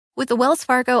With the Wells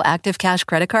Fargo Active Cash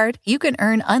Credit Card, you can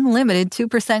earn unlimited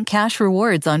 2% cash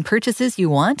rewards on purchases you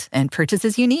want and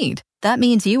purchases you need. That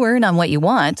means you earn on what you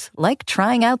want, like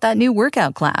trying out that new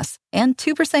workout class, and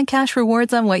 2% cash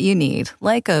rewards on what you need,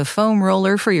 like a foam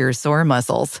roller for your sore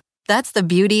muscles. That's the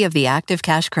beauty of the Active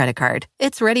Cash Credit Card.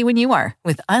 It's ready when you are,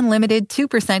 with unlimited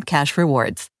 2% cash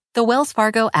rewards. The Wells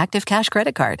Fargo Active Cash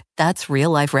Credit Card. That's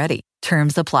real life ready.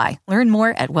 Terms apply. Learn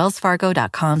more at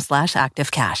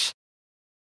wellsfargo.com/activecash.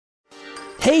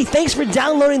 Hey, thanks for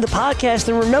downloading the podcast.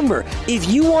 And remember, if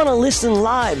you want to listen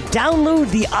live, download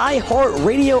the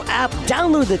iHeartRadio app,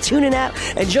 download the TuneIn app,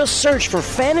 and just search for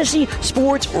Fantasy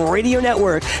Sports Radio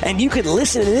Network, and you can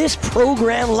listen to this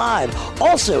program live.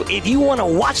 Also, if you want to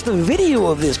watch the video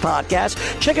of this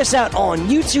podcast, check us out on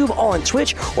YouTube, on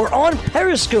Twitch, or on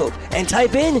Periscope, and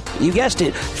type in, you guessed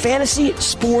it, Fantasy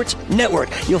Sports Network.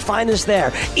 You'll find us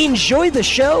there. Enjoy the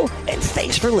show, and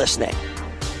thanks for listening.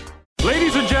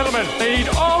 Ladies and gentlemen, I need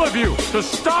all of you to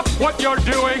stop what you're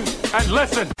doing and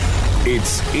listen.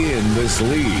 It's In This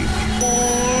League.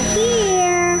 They're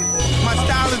here. My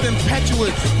style is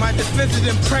impetuous. My defense is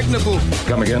impregnable.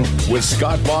 Come again? With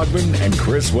Scott Bogman and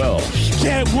Chris Welsh.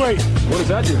 Can't wait. What does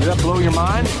that do? Does that blow your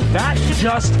mind? That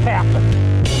just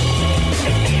happened.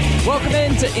 Welcome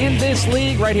in This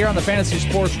League right here on the Fantasy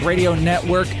Sports Radio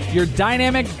Network, your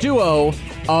dynamic duo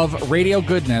of radio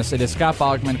goodness. It is Scott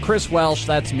Bogman, Chris Welsh,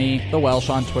 that's me, The Welsh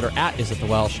on Twitter, at Is It The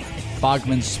Welsh,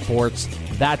 Bogman Sports,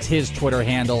 that's his Twitter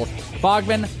handle.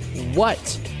 Bogman,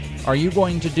 what are you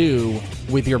going to do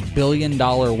with your $1 billion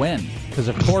win? Because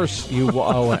of course you,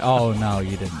 oh no,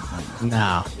 you didn't.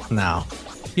 No.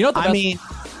 You know what the best, I mean,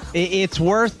 it's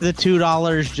worth the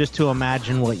 $2 just to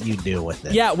imagine what you do with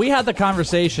it. Yeah, we had the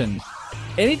conversation.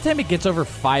 Anytime it gets over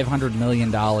 $500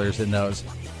 million in those,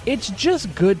 it's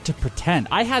just good to pretend.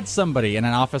 I had somebody in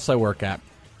an office I work at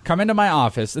come into my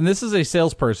office, and this is a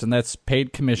salesperson that's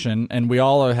paid commission, and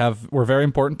we're very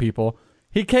important people.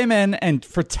 He came in and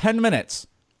for 10 minutes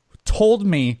told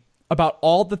me about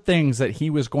all the things that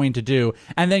he was going to do.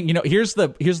 And then, here's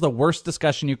the worst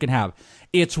discussion you can have.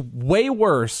 It's way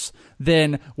worse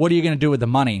than what are you going to do with the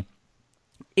money?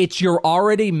 It's you're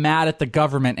already mad at the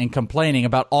government and complaining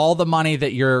about all the money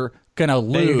that you're going to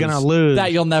lose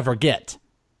that you'll never get.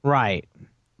 Right.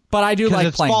 But I do like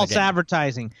it's playing false the game.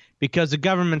 advertising because the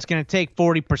government's going to take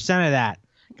 40% of that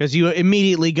because you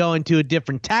immediately go into a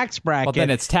different tax bracket. But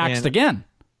then it's taxed again.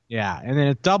 Yeah, and then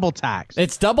it's double taxed.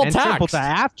 It's double taxed.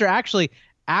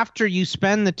 After you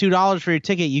spend the $2 for your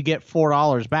ticket, you get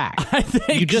 $4 back. I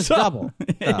think you just double.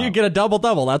 You get a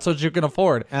double. That's what you can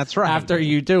afford. That's right. After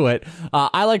you do it.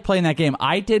 I like playing that game.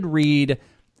 I did read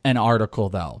an article,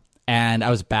 though, and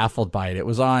I was baffled by it. It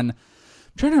was on, I'm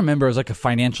trying to remember, it was like a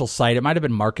financial site. It might have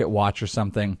been Market Watch or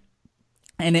something.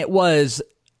 And it was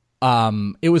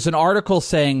an article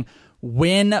saying,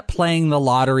 when playing the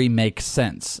lottery makes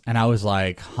sense. And I was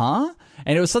like, huh?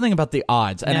 And it was something about the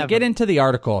odds. And I get into the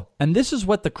article, and this is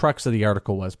what the crux of the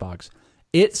article was, Boggs.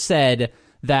 It said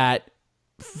that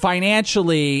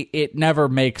financially, it never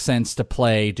makes sense to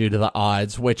play due to the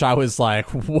odds, which I was like,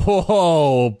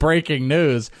 whoa, breaking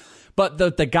news. But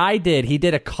the guy he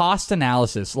did a cost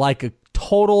analysis like a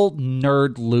total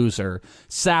nerd loser,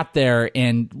 sat there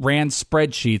and ran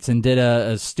spreadsheets and did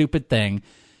a stupid thing,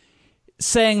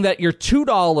 saying that your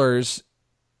 $2,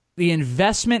 the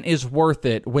investment is worth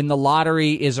it when the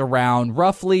lottery is around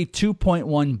roughly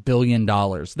 $2.1 billion.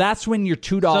 That's when your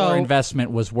 $2 investment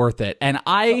was worth it. And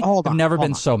I've never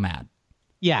been so mad.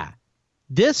 Yeah.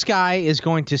 This guy is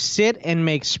going to sit and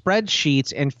make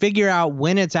spreadsheets and figure out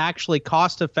when it's actually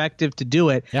cost effective to do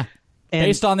it. Yeah.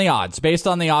 Based on the odds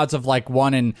of like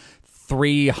 1 in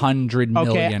 300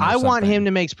 million. Okay, I want him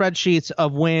to make spreadsheets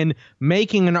of when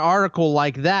making an article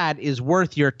like that is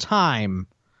worth your time.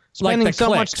 Spending like so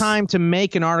clicks. much time to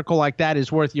make an article like that is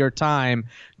worth your time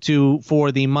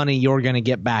for the money you're going to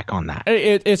get back on that.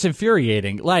 It's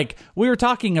infuriating. Like, we were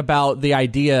talking about the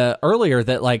idea earlier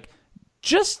that, like,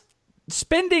 just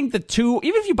spending even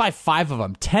if you buy 5 of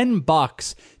them,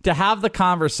 $10 to have the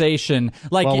conversation.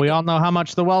 Like, well, we all know how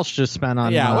much the Welsh just spent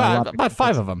on. Buy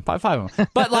 5 of them. But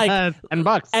like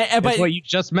 $10. That's what you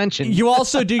just mentioned. You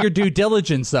also do your due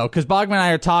diligence though, because Bogman and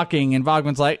I are talking, and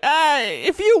Bogman's like,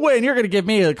 if you win, you're going to give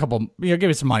me give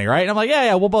me some money, right? And I'm like,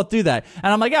 yeah, we'll both do that.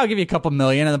 And I'm like, yeah, I'll give you a couple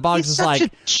million. And the Boggs is like,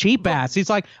 a cheap ass. He's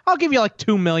like, I'll give you like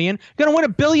 $2 million. Going to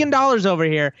win $1 billion over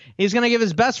here. He's going to give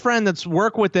his best friend that's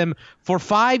worked with him for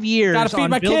 5 years gotta feed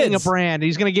on my building kids. a brand.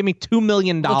 He's going to give me $2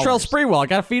 million. Latrell Sprewell, I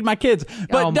got to feed my kids.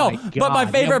 But Oh no, my God. but my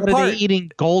favorite what are part. they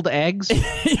eating gold eggs?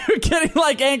 You're getting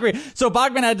like angry. So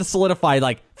Bogman had to solidify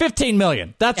like 15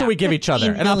 million. That's what we give each other.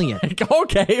 15 And I'm million. like,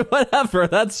 okay, whatever.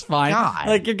 That's fine. God.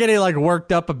 Like you're getting like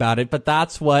worked up about it, but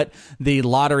that's what the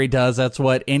lottery does. That's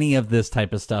what any of this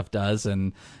type of stuff does.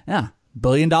 And yeah, $1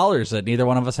 billion that neither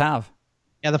one of us have.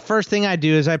 Yeah, the first thing I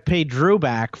do is I pay Drew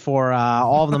back for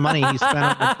all of the money he spent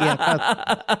on the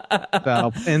DFS.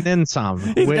 So, and then some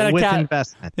with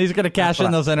investment. He's going to cash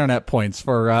in those internet points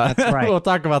for. That's right. We'll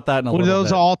talk about that in a little bit.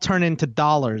 Those all turn into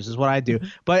dollars is what I do.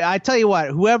 But I tell you what,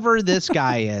 whoever this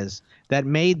guy is that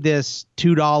made this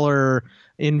 $2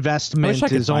 investment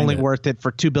is only worth it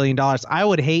for $2 billion. I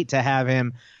would hate to have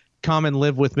him come and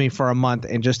live with me for a month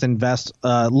and just invest.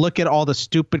 Look at all the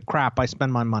stupid crap I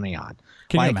spend my money on.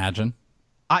 Can you imagine?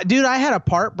 Dude, I had a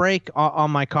part break on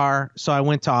my car, so I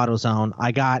went to AutoZone.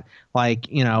 I got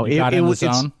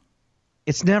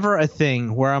it's never a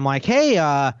thing where I'm like, hey,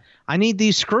 I need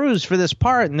these screws for this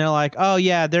part, and they're like, oh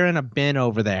yeah, they're in a bin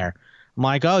over there. I'm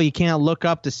like, oh, you can't look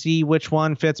up to see which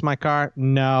one fits my car?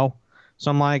 No. So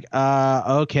I'm like,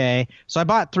 okay. So I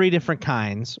bought 3 different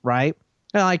kinds, right?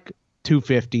 They're like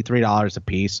 $2.50, $3 a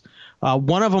piece.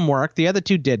 One of them worked, the other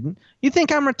 2 didn't. You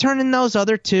think I'm returning those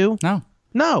other 2?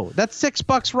 No, that's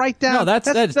 $6 right down. No, that's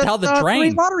how the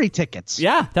drain. 3 lottery tickets.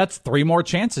 Yeah, that's 3 more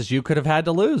chances you could have had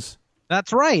to lose.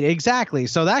 That's right, exactly.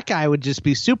 So that guy would just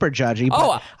be super judgy.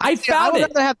 I found would it.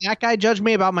 rather have that guy judge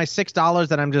me about my $6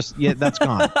 that I'm just that's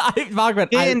gone.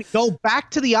 And go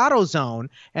back to the AutoZone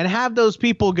and have those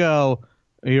people go,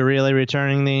 are you really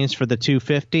returning these for the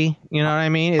 $2.50? You know what I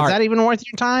mean? Is that even worth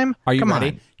your time? Are you Come ready?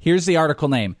 on. Here's the article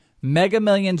name: Mega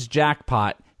Millions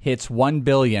jackpot hits $1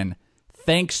 billion.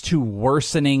 Thanks to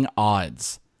worsening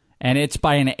odds. And it's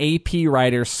by an AP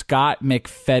writer, Scott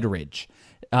McFedridge.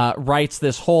 Writes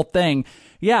this whole thing.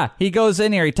 Yeah, he goes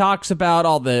in here. He talks about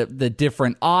all the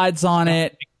different odds on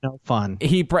it. No fun.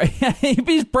 He's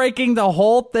breaking the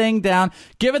whole thing down.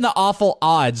 Given the awful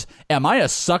odds, am I a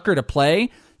sucker to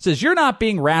play? Says you're not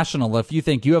being rational if you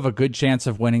think you have a good chance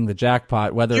of winning the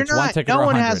jackpot, whether it's one ticket or 100. No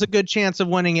one has a good chance of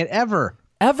winning it ever.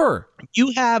 Ever.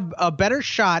 You have a better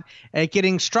shot at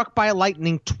getting struck by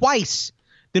lightning twice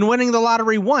than winning the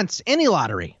lottery once, any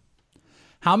lottery.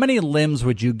 How many limbs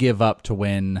would you give up to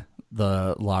win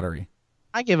the lottery?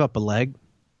 I give up a leg.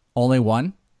 Only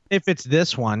one? If it's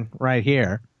this one right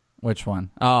here. Which one?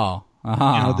 Oh.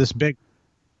 Uh-huh. This big.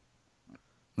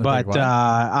 But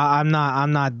I'm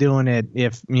not doing it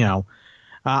if,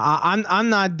 I'm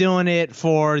not doing it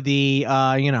for the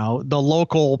the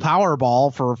local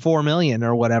Powerball for $4 million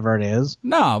or whatever it is.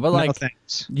 No, but like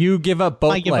thanks. You give up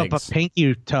both legs. I give up a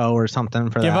pinky toe or something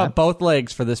for that. Give up both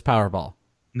legs for this Powerball.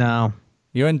 No,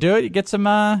 you wouldn't do it. You get some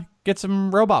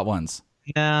robot ones.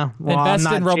 Yeah, well,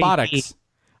 invest in robotics. JP.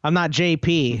 I'm not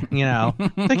JP,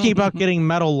 to keep up getting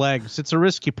metal legs. It's a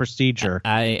risky procedure.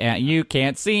 You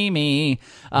can't see me.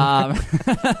 I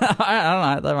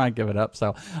don't know. I might give it up.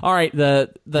 So, all right.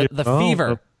 The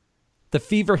fever, the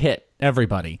fever hit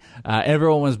everybody.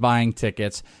 Everyone was buying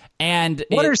tickets. And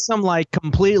what are some like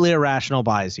completely irrational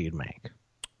buys you'd make?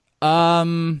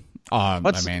 The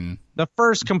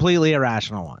first completely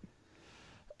irrational one.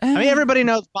 I mean, everybody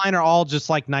knows mine are all just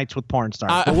like nights with porn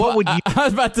stars. But what would you? I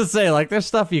was about to say, like, there's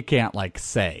stuff you can't like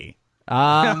say.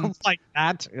 Like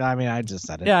that. I mean, I just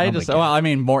said it. Yeah, I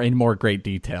mean, more great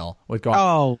detail with going.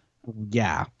 Oh,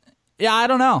 yeah. Yeah, I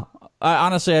don't know.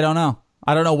 Honestly, I don't know.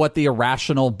 I don't know what the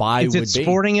irrational buy would be. Is it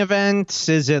sporting events?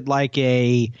 Is it like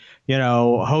a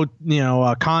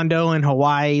a condo in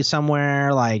Hawaii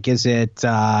somewhere? Like, is it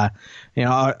some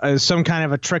kind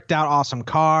of a tricked out awesome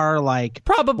car? Like,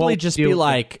 probably just be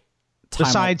like,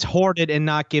 besides hoard it and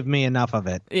not give me enough of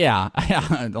it. Yeah,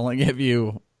 I'd only give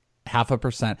you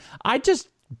 0.5%. I'd just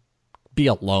be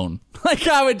alone.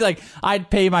 I'd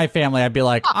pay my family. I'd be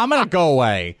like, I'm gonna go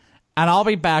away, and I'll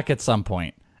be back at some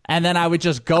point. And then I would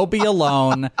just go be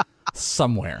alone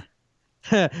somewhere.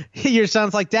 Your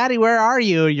son's like, Daddy, where are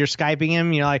you? You're Skyping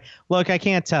him. You're like, look, I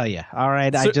can't tell you. All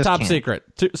right, I just top can't. secret.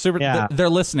 Super. Yeah. They're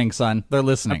listening, son. They're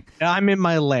listening. I'm in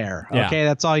my lair. Yeah. Okay,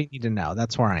 that's all you need to know.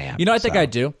 That's where I am. You know what I think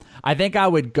I'd do? I think I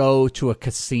would go to a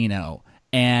casino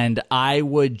and I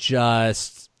would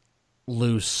just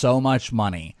lose so much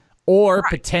money, or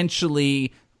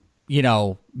potentially,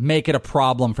 make it a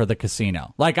problem for the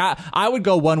casino. Like I would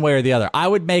go one way or the other. I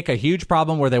would make a huge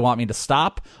problem where they want me to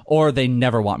stop, or they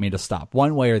never want me to stop.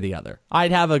 One way or the other.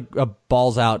 I'd have a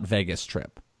balls out Vegas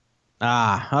trip.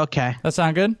 Okay. That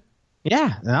sound good?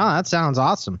 Yeah. No, that sounds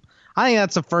awesome. I think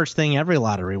that's the first thing every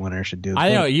lottery winner should do. I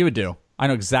know what you would do. I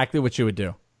know exactly what you would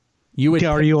do. You would.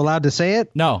 Are you allowed to say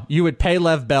it? No, you would pay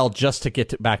Lev Bell just to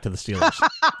get back to the Steelers.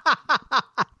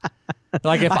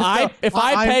 Like if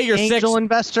I pay your angel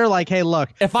investor, like, hey, look,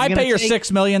 if I pay your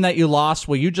 $6 million that you lost,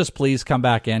 will you just please come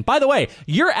back in? By the way,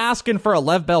 you're asking for a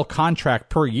Lev Bell contract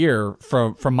per year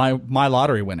from my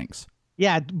lottery winnings.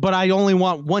 Yeah, but I only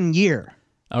want 1 year.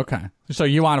 Okay, so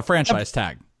you want a franchise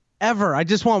tag? Ever? I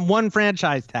just want one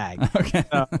franchise tag. Okay.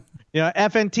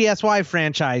 FNTSY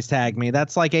franchise tag me.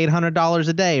 That's like $800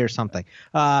 a day or something.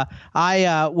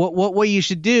 What you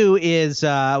should do is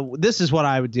this is what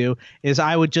I would do is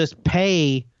I would just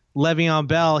pay Le'Veon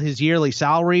Bell his yearly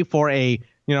salary for a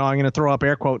I'm going to throw up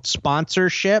air quotes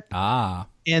sponsorship.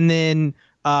 And then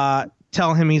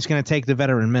tell him he's going to take the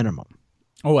veteran minimum.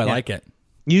 Oh, I like it.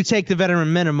 You take the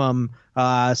veteran minimum,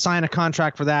 sign a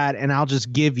contract for that, and I'll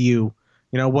just give you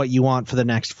what you want for the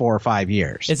next 4 or 5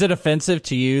 years. Is it offensive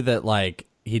to you that like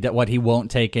what he won't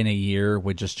take in a year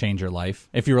would just change your life?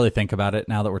 If you really think about it,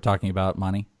 now that we're talking about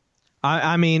money,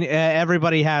 I mean,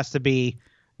 everybody has to be,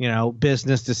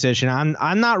 business decision.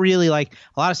 I'm not really like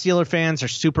a lot of Steeler fans are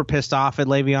super pissed off at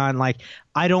Le'Veon. Like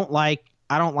I don't like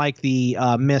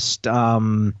the missed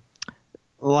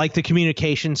like the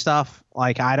communication stuff.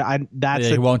 Like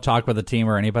he won't talk with the team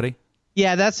or anybody.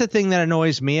 Yeah, that's the thing that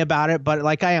annoys me about it. But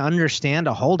like, I understand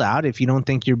a holdout. If you don't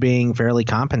think you're being fairly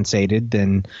compensated,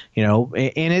 then and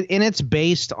it's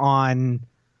based on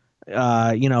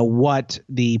what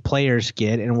the players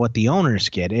get and what the owners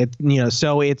get.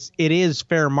 So it is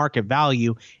fair market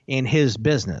value in his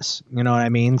business. You know what I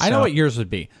mean? I know what yours would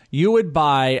be. You would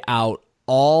buy out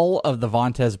all of the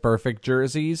Vontaze Burfict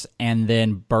jerseys and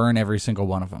then burn every single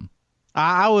one of them.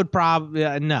 I would probably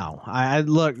no. I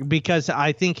look because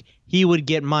I think he would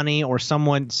get money, or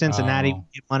Cincinnati would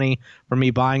get money for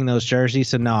me buying those jerseys.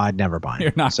 So no, I'd never buy them.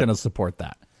 You're not going to support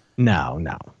that. No.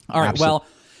 All right. Absolutely. Well,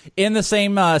 in the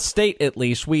same state, at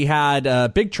least, we had a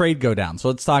big trade go down. So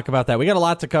let's talk about that. We got a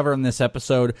lot to cover in this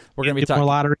episode. We're going to be talking more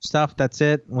lottery stuff. That's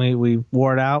it. We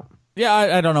wore it out. Yeah,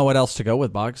 I don't know what else to go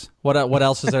with, Boggs. What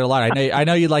else is there to lottery? I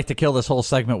know you'd like to kill this whole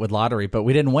segment with lottery, but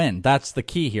we didn't win. That's the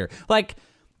key here. Like,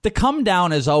 the come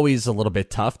down is always a little bit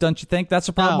tough, don't you think? That's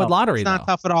the problem with lottery, it's not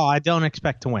tough at all. I don't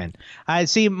expect to win. I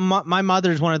see my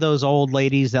mother's one of those old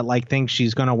ladies that like thinks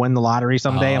she's going to win the lottery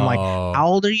someday. I'm like, how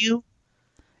old are you?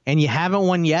 And you haven't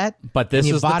won yet? But this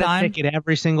is the time? You bought a ticket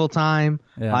every single time.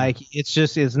 Yeah. Like,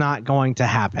 it's not going to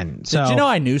happen. So, did you know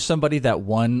I knew somebody that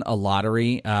won a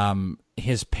lottery?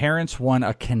 His parents won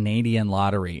a Canadian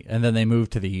lottery, and then they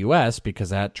moved to the U.S. because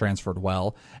that transferred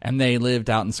well, and they lived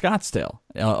out in Scottsdale,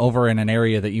 over in an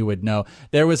area that you would know.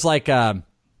 There was like, I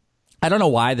don't know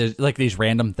why, there's like these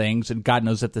random things, and God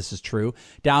knows if this is true.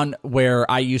 Down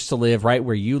where I used to live, right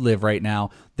where you live right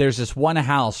now, there's this one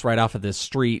house right off of this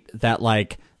street that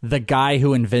like the guy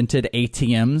who invented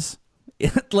ATMs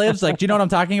lives. Like, do you know what I'm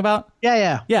talking about?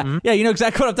 Yeah. Mm-hmm. Yeah, you know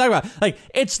exactly what I'm talking about. Like,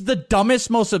 it's the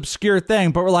dumbest, most obscure thing,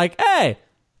 but we're like, hey,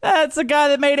 that's the guy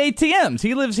that made ATMs.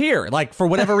 He lives here. Like, for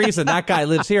whatever reason, that guy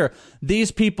lives here. These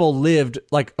people lived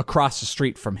like across the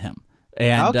street from him,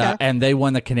 and and they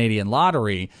won the Canadian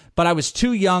lottery. But I was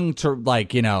too young to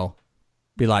like,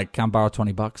 be like, can I borrow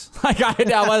 $20? Like,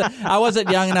 I wasn't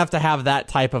young enough to have that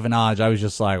type of knowledge. I was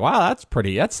just like, wow,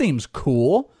 that seems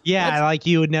cool. Yeah, like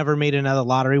you would never meet another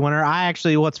lottery winner.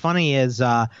 What's funny is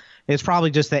it's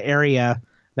probably just the area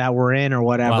that we're in or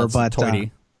whatever. But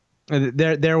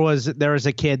there was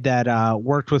a kid that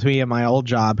worked with me at my old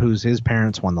job his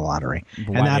parents won the lottery,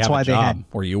 and that's why they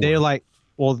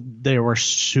were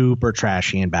super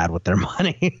trashy and bad with their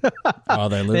money. Oh,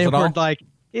 they lose it all? Were like,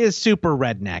 is super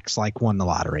rednecks, like won the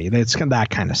lottery. It's that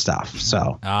kind of stuff.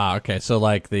 So okay. So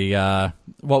like the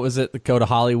what was it? Go to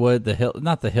Hollywood,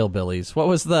 not the Hillbillies. What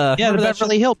was the the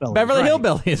Beverly Hillbillies? Beverly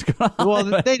Hillbillies.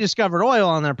 Well, they discovered oil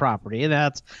on their property, and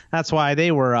that's why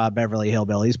they were Beverly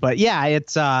Hillbillies. But yeah,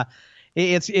 it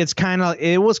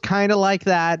was kind of like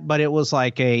that, but it was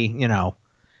like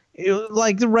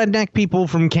like the redneck people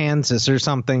from Kansas or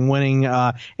something winning.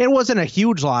 It wasn't a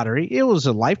huge lottery. It was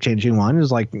a life-changing one. It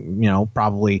was like,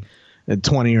 probably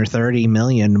 20 or 30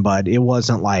 million, but it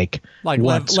wasn't like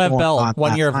Lev Bell,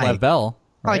 1 year of Lev Bell.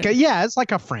 Right? It's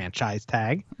like a franchise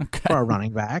tag for a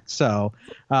running back. So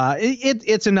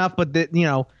it's enough, but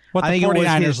what the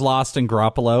 49ers lost in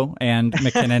Garoppolo and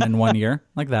McKinnon in 1 year,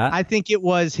 like that. I think it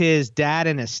was his dad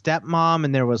and his stepmom,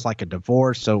 and there was like a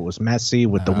divorce, so it was messy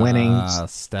with the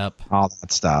winnings, all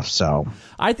that stuff. So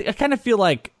I kind of feel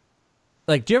like,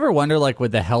 do you ever wonder, like,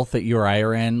 with the health that you or I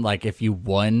are in, like, if you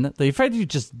won, you're afraid you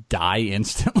just die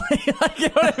instantly? Like, you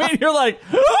know what I mean? You're like,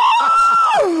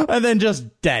 and then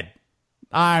just dead.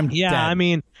 I'm dead. I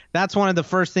mean, that's one of the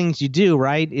first things you do,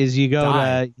 right? Is you go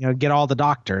to get all the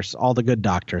doctors, all the good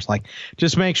doctors. Like,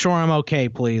 just make sure I'm okay,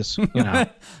 please.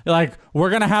 Like, we're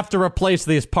gonna have to replace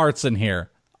these parts in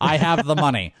here. I have the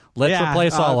money. Let's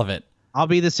replace all of it. I'll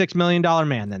be the $6 million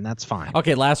man then. That's fine.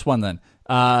 Okay, last one then.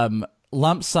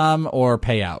 Lump sum or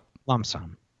payout? Lump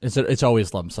sum. It's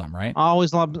always lump sum, right?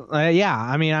 Always lump. Yeah.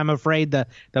 I mean, I'm afraid the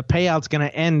payout's going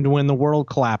to end when the world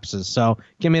collapses. So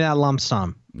give me that lump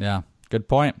sum. Yeah. Good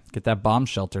point. Get that bomb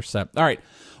shelter set. All right.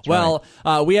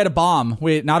 We had a bomb.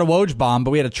 Not a Woj bomb,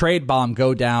 but we had a trade bomb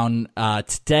go down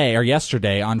today or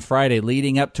yesterday on Friday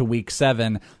leading up to Week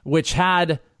 7, which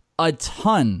had a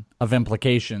ton of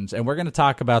implications. And we're going to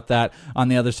talk about that on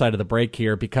the other side of the break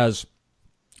here because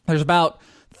there's about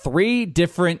 3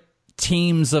 different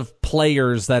teams of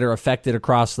players that are affected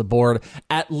across the board.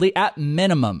 At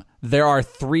minimum, there are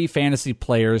 3 fantasy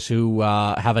players who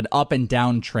have an up and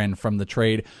down trend from the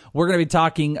trade. We're going to be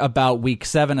talking about Week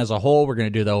 7 as a whole. We're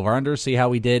going to do the over-under, see how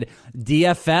we did.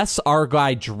 DFS, our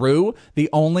guy Drew, the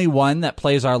only one that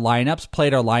played our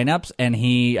lineups, and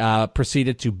he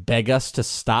proceeded to beg us to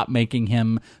stop making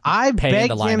him pay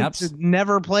the lineups. I begged him to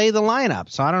never play the lineup,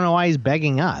 so I don't know why he's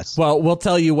begging us. Well, we'll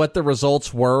tell you what the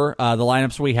results were. The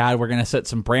lineups we had, we're going to set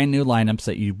some brand new lineups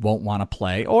that you won't want to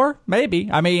play, or maybe.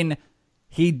 I mean,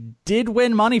 he did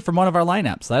win money from one of our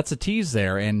lineups. That's a tease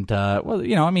there. And,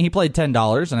 he played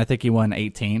 $10, and I think he won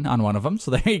 18 on one of them. So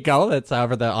there you go. That's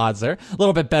however the odds there. A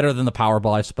little bit better than the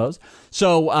Powerball, I suppose.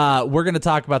 So we're going to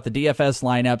talk about the DFS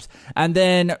lineups and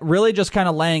then really just kind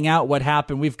of laying out what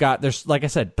happened. There's, like I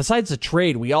said, besides the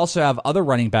trade, we also have other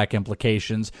running back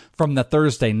implications from the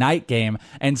Thursday night game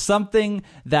and something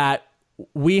that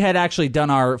we had actually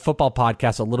done our football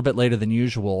podcast a little bit later than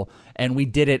usual, and we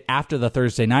did it after the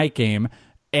Thursday night game,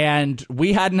 and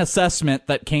we had an assessment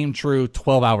that came true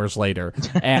 12 hours later,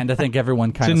 and I think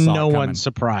everyone kind of saw it coming. No one's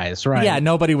surprised, right? Yeah,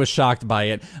 nobody was shocked by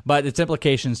it, but its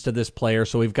implications to this player,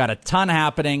 so we've got a ton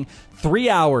happening. 3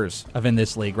 hours of In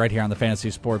This League right here on the Fantasy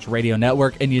Sports Radio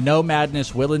Network, and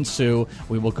madness will ensue.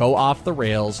 We will go off the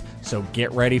rails, so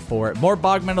get ready for it. More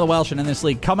Bogman of the Welsh and In This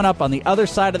League coming up on the other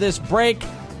side of this break.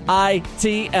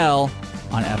 ITL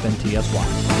on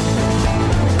FNTSY.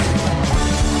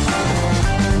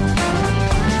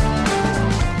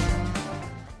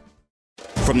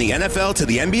 From the NFL to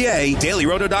the NBA,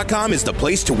 DailyRoto.com is the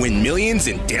place to win millions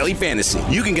in daily fantasy.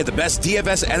 You can get the best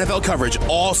DFS NFL coverage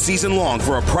all season long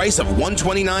for a price of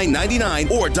 $129.99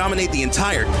 or dominate the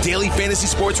entire daily fantasy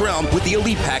sports realm with the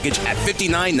Elite Package at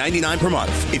 $59.99 per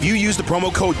month. If you use the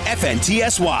promo code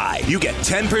FNTSY, you get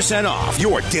 10% off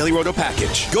your Daily Roto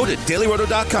package. Go to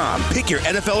DailyRoto.com, pick your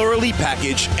NFL or Elite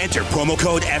Package, enter promo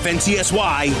code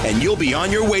FNTSY, and you'll be on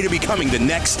your way to becoming the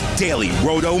next Daily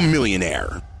Roto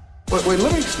millionaire. Wait,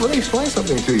 let me explain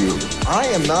something to you. I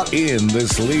am not in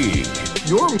this league.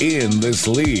 You're in this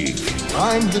league.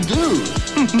 I'm the dude.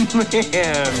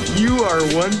 Man, you are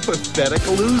one pathetic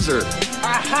loser.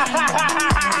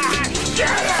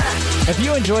 If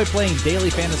you enjoy playing daily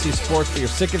fantasy sports but you're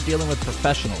sick of dealing with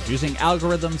professionals using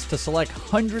algorithms to select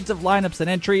hundreds of lineups and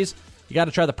entries, you got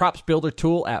to try the Props Builder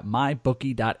tool at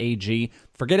mybookie.ag.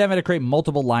 Forget having to create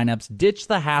multiple lineups, ditch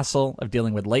the hassle of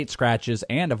dealing with late scratches,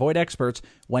 and avoid experts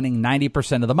winning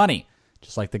 90% of the money,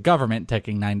 just like the government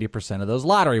taking 90% of those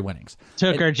lottery winnings.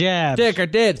 Took our jabs. Took our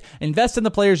dibs. Invest in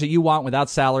the players that you want without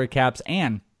salary caps,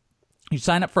 and you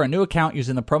sign up for a new account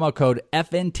using the promo code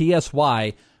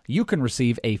FNTSY, you can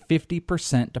receive a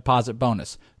 50% deposit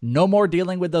bonus. No more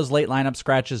dealing with those late lineup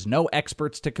scratches, no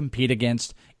experts to compete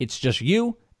against. It's just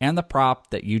you and the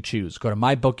prop that you choose. Go to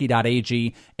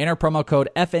mybookie.ag, enter promo code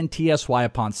FNTSY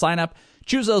upon sign-up.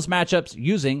 Choose those matchups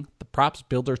using the Props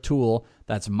Builder tool.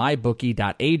 That's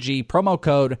mybookie.ag, promo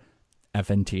code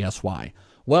FNTSY.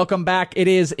 Welcome back. It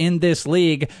is In This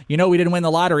League. We didn't win the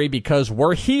lottery because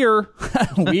we're here.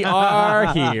 We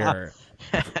are here.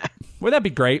 Wouldn't that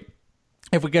be great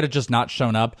if we could have just not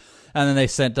shown up and then they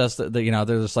sent us, they're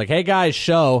just like, hey, guys,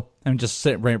 show, and just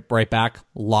sit right back,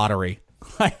 lottery.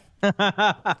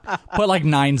 Put like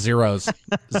 9 zeros,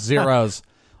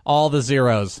 all the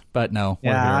zeros, but no.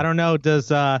 Yeah, I don't know. Does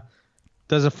a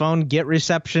phone get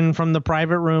reception from the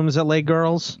private rooms at Lake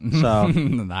Girls? So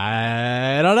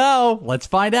I don't know. Let's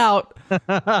find out.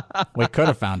 We could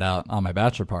have found out on my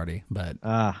bachelor party, but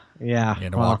yeah, you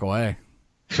had to walk away.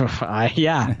 I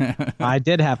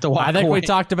did have to walk away. I think we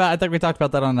talked about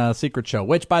that on a Secret Show,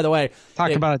 which, by the way,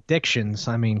 talked about addictions.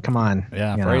 I mean, come on.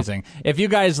 Yeah, phrasing. If you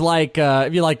guys like,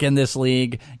 if you like In This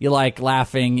League, you like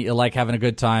laughing, you like having a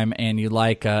good time, and you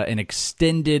like an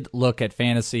extended look at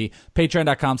fantasy,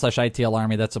 patreon.com/ITL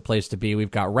Army, that's a place to be.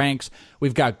 We've got ranks.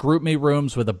 We've got group me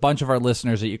rooms with a bunch of our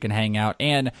listeners that you can hang out,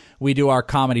 and we do our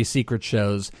comedy secret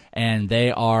shows, and they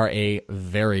are a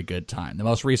very good time. The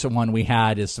most recent one we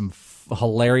had is some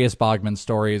hilarious Bogman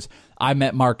stories. I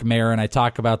met Mark Maron. I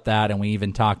talk about that, and we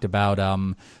even talked about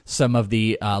some of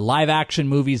the live-action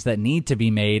movies that need to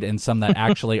be made and some that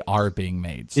actually are being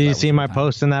made. So did you see my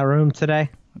post in that room today?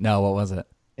 No, what was it?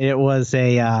 It was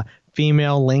a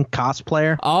female Link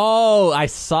cosplayer. Oh, I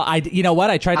saw. You know what?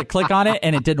 I tried to click on it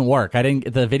and it didn't work.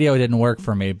 The video didn't work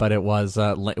for me, but it was.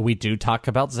 We do talk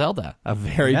about Zelda, a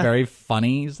very very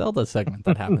funny Zelda segment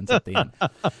that happens at the end.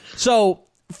 So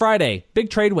Friday, big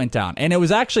trade went down, and it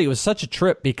was such a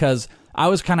trip because I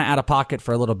was kind of out of pocket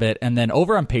for a little bit, and then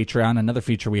over on Patreon, another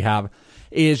feature we have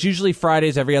is usually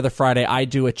Fridays, every other Friday, I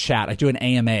do a chat. I do an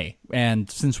AMA.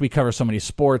 And since we cover so many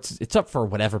sports, it's up for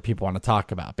whatever people want to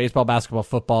talk about. Baseball, basketball,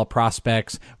 football,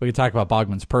 prospects. We can talk about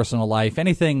Bogman's personal life.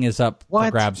 Anything is up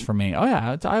for grabs for me. Oh,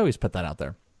 yeah. I always put that out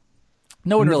there.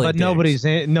 No one really digs.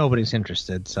 nobody's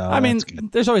interested. So I mean,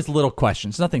 there's always little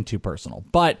questions. Nothing too personal.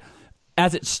 But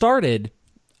as it started,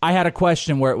 I had a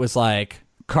question where it was like,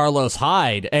 Carlos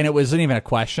Hyde. And it wasn't even a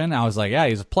question. I was like, yeah,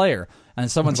 he's a player. And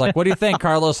someone's like, what do you think,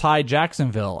 Carlos Hyde,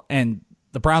 Jacksonville? And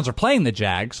the Browns are playing the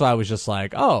Jags, so I was just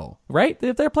like, oh, right?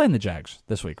 They're playing the Jags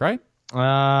this week, right? Am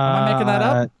I making that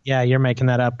up? Yeah, you're making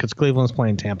that up because Cleveland's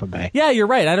playing Tampa Bay. Yeah, you're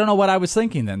right. I don't know what I was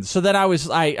thinking then. So then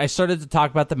I started to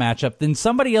talk about the matchup. Then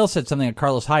somebody else said something at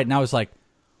Carlos Hyde, and I was like,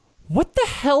 what the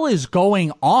hell is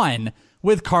going on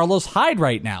with Carlos Hyde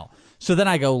right now? So then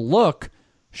I go, look,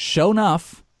 sure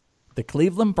enough, the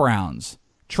Cleveland Browns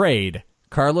trade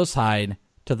Carlos Hyde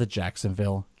to the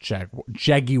Jacksonville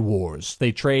Jaguars.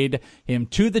 They trade him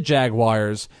to the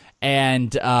Jaguars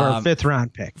and for a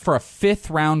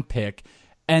 5th round pick.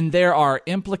 And there are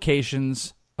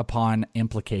implications upon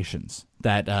implications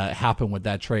that happen with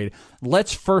that trade.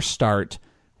 Let's first start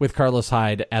with Carlos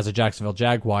Hyde as a Jacksonville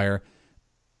Jaguar.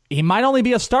 He might only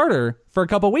be a starter for a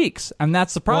couple weeks, and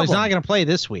that's the problem. Well, he's not going to play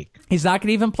this week. He's not going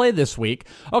to even play this week.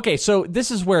 Okay, so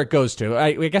this is where it goes to.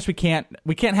 I guess we can't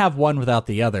have one without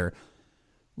the other.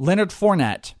 Leonard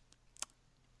Fournette,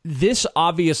 this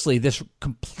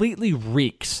completely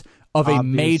reeks of a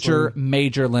major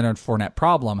Leonard Fournette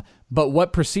problem. But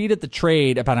what preceded the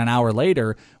trade about an hour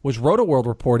later was RotoWorld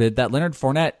reported that Leonard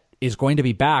Fournette is going to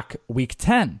be back week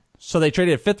 10. So they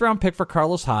traded a 5th-round pick for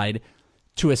Carlos Hyde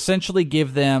to essentially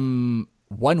give them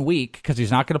 1 week because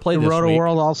he's not going to play this week.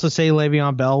 RotoWorld also say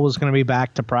Le'Veon Bell was going to be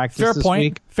back to practice this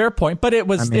week. Fair point. But it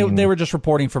was they were just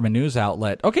reporting from a news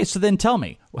outlet. Okay, so then tell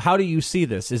me, how do you see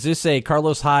this? Is this a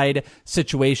Carlos Hyde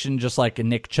situation just like a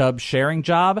Nick Chubb sharing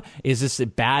job? Is this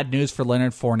bad news for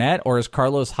Leonard Fournette? Or is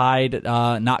Carlos Hyde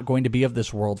not going to be of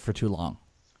this world for too long?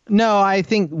 No, I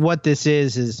think what this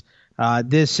is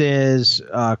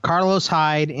Carlos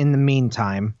Hyde in the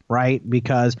meantime, right?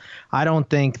 Because I don't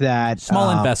think that...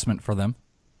 Small investment for them.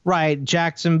 Right.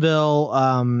 Jacksonville,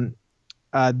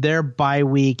 their bye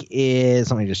week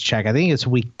is, let me just check. I think it's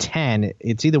week 10.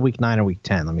 It's either week 9 or week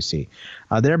 10. Let me see.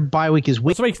 Their bye week is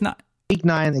week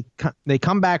 9. They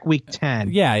come back week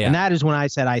 10. Yeah. And that is when I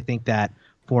said I think that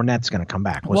Fournette's going to come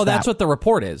back. That's what the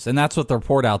report is. And that's what the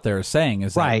report out there is saying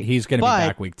is that he's going to be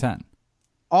back week 10.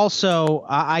 Also,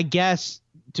 I guess,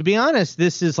 to be honest,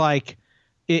 this is like,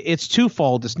 it's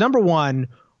twofold. It's number one,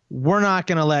 we're not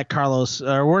going to let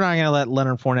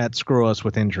Leonard Fournette screw us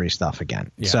with injury stuff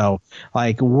again. Yeah. So,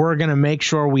 we're going to make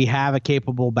sure we have a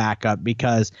capable backup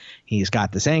because he's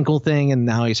got this ankle thing and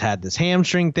now he's had this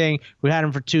hamstring thing. We had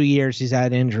him for 2 years. He's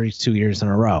had injuries 2 years in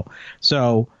a row.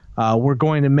 So, we're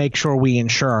going to make sure we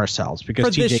insure ourselves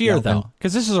because for this year, though,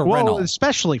 because this is a rental,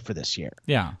 especially for this year.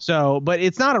 Yeah. So, but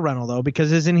it's not a rental though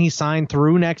because isn't he signed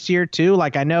through next year too?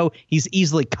 I know he's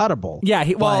easily cuttable. Yeah.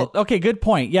 Okay. Good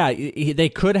point. Yeah, they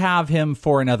could have him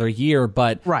for another year,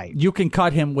 but you can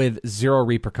cut him with zero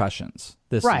repercussions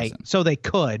this season. So they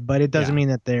could, but it doesn't mean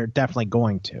that they're definitely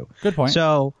going to. Good point.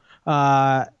 So,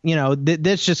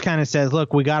 this just kind of says,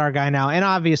 look, we got our guy now, and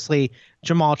obviously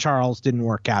Jamal Charles didn't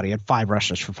work out. He had 5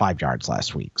 rushes for 5 yards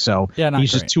last week. So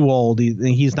he's just too old.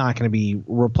 He's not going to be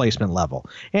replacement level.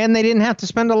 And they didn't have to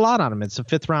spend a lot on him. It's a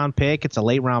 5th-round pick. It's a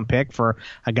late-round pick for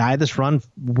a guy that's run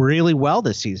really well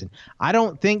this season. I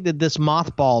don't think that this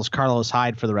mothballs Carlos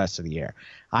Hyde for the rest of the year.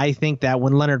 I think that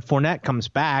when Leonard Fournette comes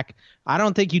back, I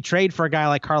don't think you trade for a guy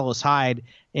like Carlos Hyde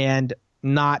and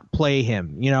not play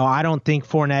him. I don't think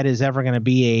Fournette is ever going to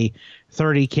be a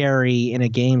 30 carry in a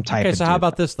game type. Okay, so how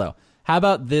about this, though? How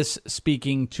about this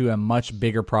speaking to a much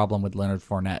bigger problem with Leonard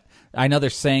Fournette? I know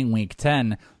they're saying week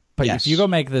 10, but if you go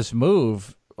make this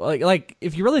move, like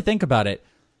if you really think about it,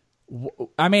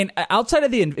 I mean, outside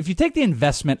of if you take the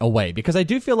investment away, because I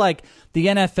do feel like the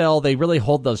NFL, they really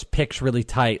hold those picks really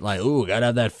tight, like, ooh, gotta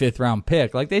have that 5th round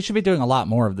pick. Like they should be doing a lot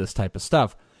more of this type of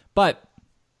stuff. But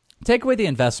take away the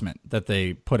investment that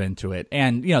they put into it,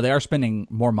 and they are spending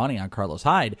more money on Carlos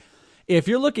Hyde. If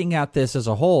you're looking at this as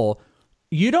a whole,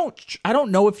 I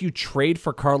don't know if you trade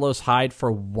for Carlos Hyde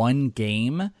for one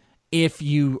game if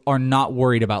you are not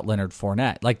worried about Leonard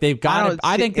Fournette. Like they've got,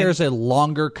 I think there's a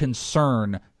longer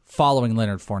concern following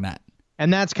Leonard Fournette.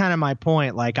 And that's kind of my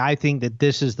point. Like, I think that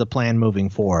this is the plan moving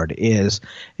forward. It's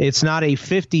not a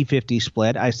 50-50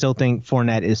 split. I still think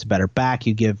Fournette is a better back.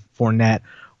 You give Fournette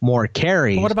more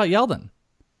carries. But what about Yeldon?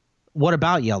 What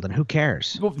about Yeldon? Who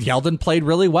cares? Well, Yeldon played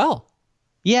really well.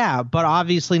 Yeah, but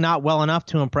obviously not well enough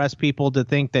to impress people to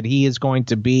think that he is going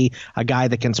to be a guy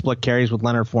that can split carries with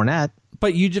Leonard Fournette.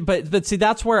 But see,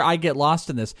 that's where I get lost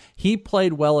in this. He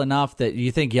played well enough that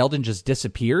you think Yeldon just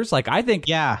disappears. Like I think,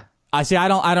 yeah. I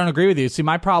don't agree with you. See,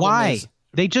 my problem is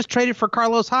they just traded for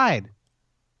Carlos Hyde.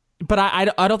 But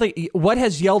I don't think what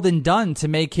has Yeldon done to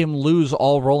make him lose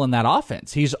all role in that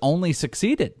offense? He's only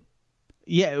succeeded.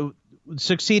 Yeah,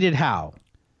 succeeded how?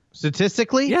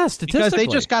 Statistically? Yeah, statistically. Because they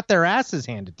just got their asses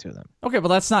handed to them. Okay, well,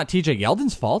 that's not TJ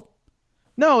Yeldon's fault.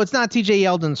 No, it's not TJ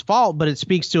Yeldon's fault, but it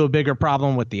speaks to a bigger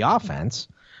problem with the offense.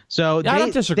 So I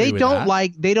don't disagree with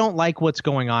that. They don't like what's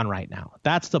going on right now.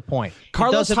 That's the point.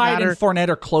 Carlos Hyde and Fournette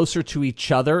are closer to each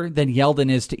other than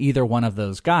Yeldon is to either one of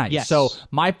those guys. Yes. So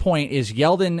my point is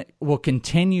Yeldon will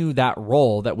continue that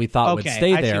role that we thought would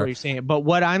stay there. I see what you're saying. But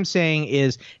what I'm saying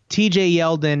is TJ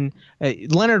Yeldon,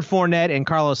 Leonard Fournette and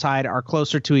Carlos Hyde are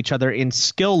closer to each other in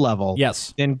skill level.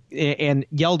 Yes. And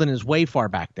Yeldon is way far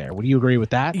back there. Would you agree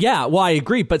with that? Yeah, well, I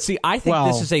agree. But see, I think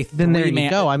this is a then there you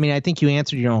go. I mean, I think you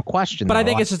answered your own question. But I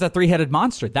think it's just a three-headed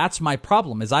monster. That's my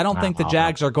problem. Is I don't think the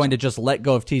Jags are going to just let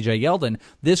go of TJ Yeldon.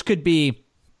 This could be.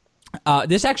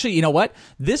 This actually, you know what?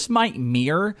 This might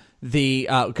mirror the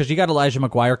because you got Elijah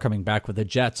McGuire coming back with the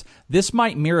Jets. This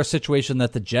might mirror a situation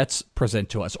that the Jets present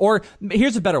to us. Or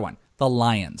here's a better one: the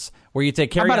Lions, where you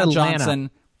take Kerryon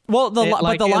Johnson. Well,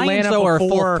 but the Lions though are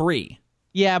 4-3.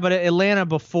 Yeah, but Atlanta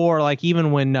before, like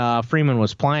even when Freeman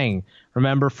was playing,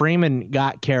 remember Freeman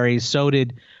got carries. So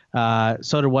did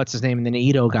what's his name, and then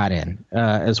Ito got in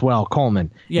as well,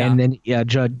 Coleman. Yeah, and then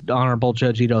Honorable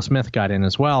Judge Ito Smith got in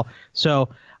as well. So.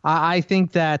 I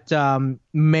think that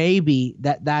maybe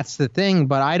that's the thing,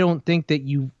 but I don't think that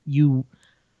you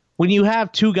when you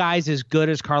have two guys as good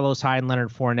as Carlos Hyde and Leonard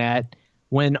Fournette,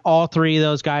 when all three of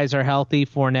those guys are healthy,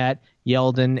 Fournette,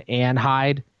 Yeldon, and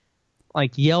Hyde,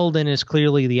 like Yeldon is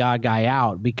clearly the odd guy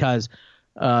out because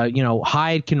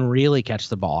Hyde can really catch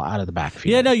the ball out of the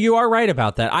backfield. Yeah, no, you are right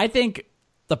about that. I think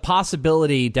the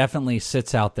possibility definitely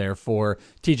sits out there for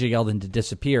TJ Yeldon to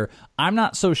disappear. I'm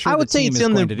not so sure. I would say it's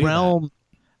in the realm. That.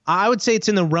 I would say it's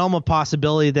in the realm of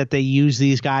possibility that they use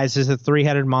these guys as a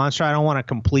three-headed monster. I don't want to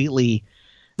completely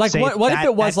what if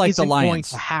it was like the Lions? Going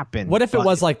to happen. What if it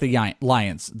was like the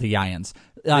Lions?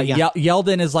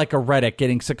 Yeldon is like a Reddick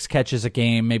getting 6 catches a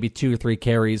game, maybe 2 or 3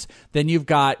 carries. Then you've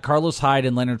got Carlos Hyde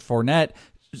and Leonard Fournette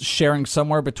sharing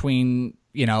somewhere between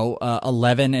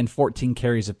 11 and 14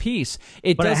 carries apiece.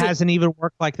 But it hasn't even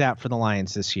worked like that for the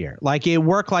Lions this year. Like it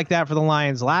worked like that for the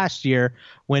Lions last year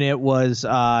when it was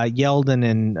Yeldon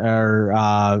and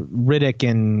Riddick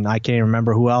and I can't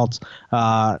remember who else.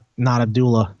 Not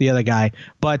Abdullah, the other guy.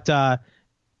 But the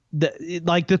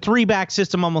 3-back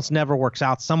system almost never works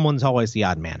out. Someone's always the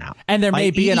odd man out. And there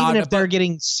may be even if they're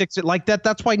getting 6 like that.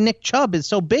 That's why Nick Chubb is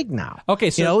so big now. Okay,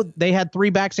 so they had 3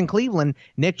 backs in Cleveland.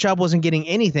 Nick Chubb wasn't getting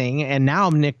anything, and now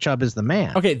Nick Chubb is the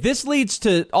man. Okay, this leads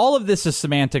to all of this is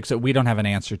semantics that we don't have an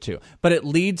answer to, but it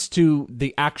leads to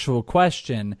the actual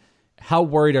question. How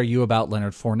worried are you about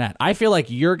Leonard Fournette? I feel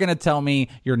like you're going to tell me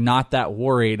you're not that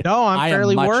worried. No, I'm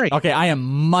fairly worried. Okay, I am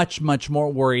much, much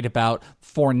more worried about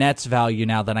Fournette's value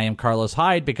now than I am Carlos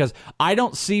Hyde because I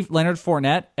don't see Leonard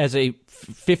Fournette as a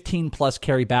 15-plus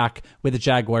carry back with the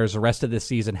Jaguars the rest of this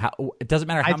season. It doesn't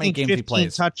matter how many games he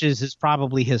plays. 15 touches is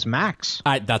probably his max.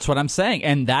 That's what I'm saying,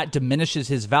 and that diminishes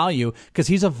his value because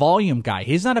he's a volume guy.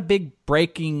 He's not a big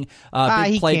breaking,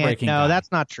 big play breaking. No, guy.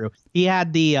 That's not true. He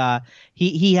had the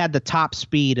he had the top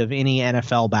speed of any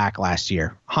NFL back last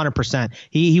year, 100%.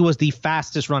 He was the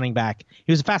fastest running back.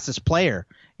 He was the fastest player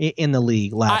in the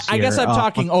league last year. I guess I'm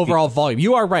talking overall volume.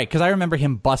 You are right, because I remember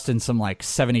him busting some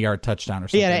 70-yard touchdown or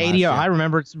something. Yeah, 80 yards. I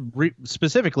remember it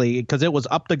specifically because it was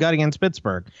up the gut against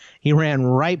Pittsburgh. He ran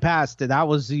right past it. That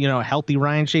was, healthy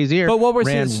Ryan Shazier. But what was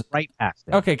ran right past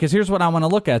it. Okay, because here's what I want to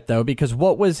look at, though, because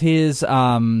what was his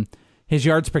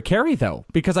yards per carry, though?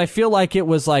 Because I feel like it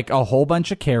was like a whole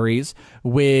bunch of carries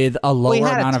with a lower amount of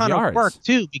yards. He had a ton of work,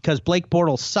 too, because Blake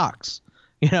Bortles sucks.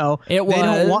 It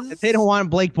was. They don't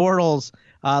want Blake Bortles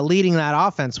leading that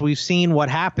offense. We've seen what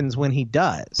happens when he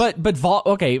does.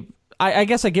 Okay, I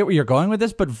guess I get where you're going with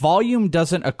this, but volume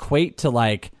doesn't equate to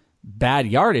bad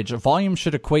yardage. Volume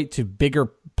should equate to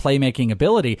bigger playmaking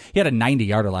ability. He had a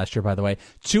 90-yarder last year, by the way.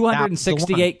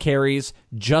 268 carries,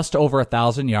 just over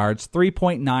 1,000 yards,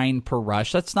 3.9 per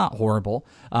rush. That's not horrible.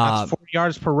 That's 4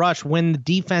 yards per rush when the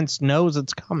defense knows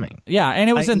it's coming. Yeah, and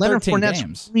it was in Leonard 13 Fournette's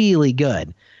games. Really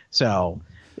good. So,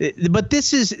 but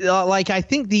this is I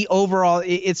think the overall,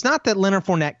 it's not that Leonard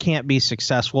Fournette can't be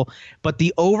successful, but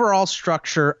the overall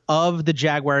structure of the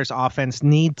Jaguars offense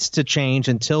needs to change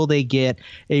until they get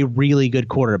a really good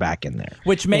quarterback in there.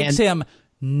 Which makes him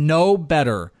no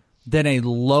better than a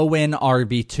low-end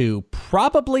RB2,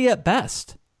 probably at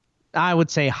best. I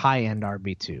would say high-end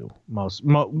RB2.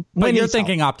 But you're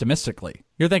thinking optimistically.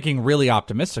 You're thinking really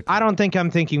optimistically. I don't think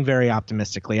I'm thinking very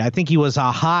optimistically. I think he was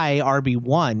a high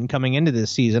RB1 coming into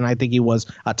this season. I think he was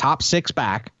a top 6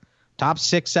 back, top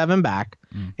 6, 7 back.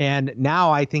 And now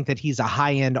I think that he's a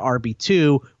high-end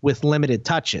RB2 with limited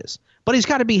touches. But he's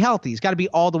got to be healthy. He's got to be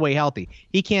all the way healthy.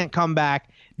 He can't come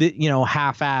back,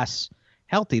 half-ass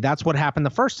healthy. That's what happened the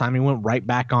first time. He went right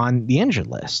back on the injured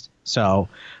list. So,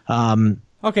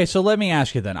 okay, so let me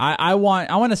ask you then. I want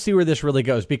to see where this really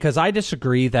goes, because I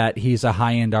disagree that he's a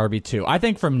high-end RB2. I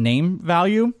think from name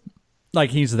value,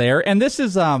 like, he's there. And this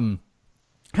is how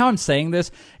I'm saying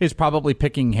this is probably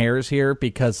picking hairs here,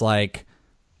 because like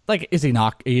is he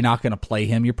not? Are you not going to play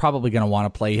him? You're probably going to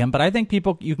want to play him, but I think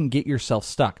you can get yourself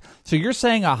stuck. So you're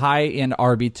saying a high-end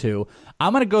RB2.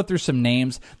 I'm going to go through some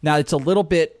names. Now it's a little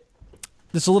bit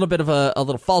of a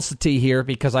little falsity here,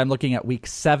 because I'm looking at week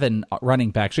 7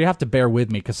 running backs. So you have to bear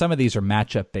with me, because some of these are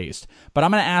matchup based. But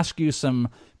I'm going to ask you some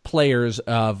players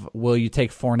of, will you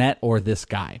take Fournette or this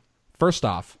guy? First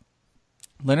off,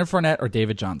 Leonard Fournette or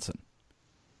David Johnson?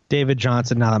 David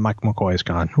Johnson, now that Mike McCoy is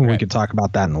gone. We could talk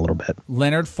about that in a little bit.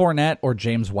 Leonard Fournette or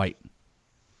James White?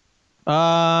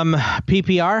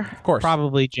 PPR? Of course.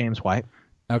 Probably James White.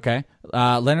 Okay.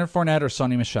 Leonard Fournette or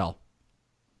Sony Michel?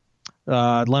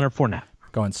 Leonard Fournette.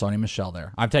 Going Sony Michel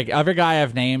there. I'm taking every guy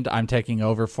I've named. I'm taking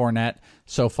over Fournette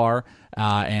so far,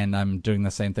 and I'm doing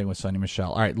the same thing with Sony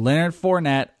Michel. All right, Leonard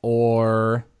Fournette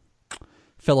or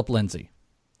Philip Lindsay?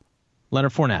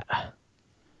 Leonard Fournette.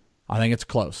 I think it's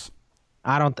close.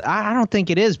 I don't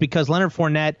think it is, because Leonard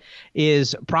Fournette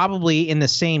is probably in the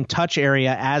same touch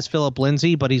area as Philip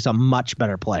Lindsay, but he's a much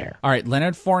better player. All right,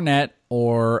 Leonard Fournette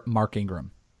or Mark Ingram?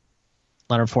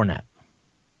 Leonard Fournette.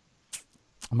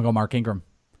 I'm going to go Mark Ingram.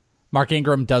 Mark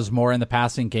Ingram does more in the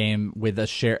passing game with a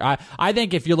share. I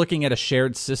think if you're looking at a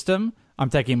shared system, I'm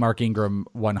taking Mark Ingram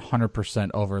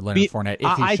 100% over Leonard Fournette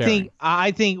if he's sharing.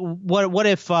 I think what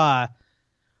if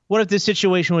the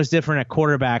situation was different at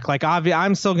quarterback? Like,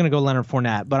 I'm still going to go Leonard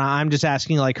Fournette, but I'm just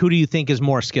asking, like, who do you think is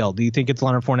more skilled? Do you think it's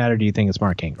Leonard Fournette or do you think it's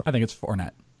Mark Ingram? I think it's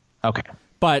Fournette. Okay.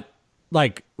 But,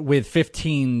 like, with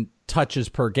 15 touches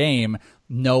per game,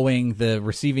 knowing the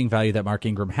receiving value that Mark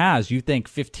Ingram has, you think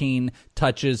 15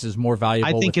 touches is more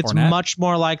valuable? I think it's Fournette? much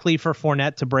more likely for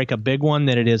Fournette to break a big one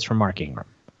than it is for Mark Ingram.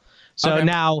 So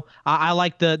now I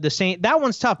like the Saints. That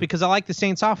one's tough because I like the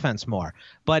Saints offense more.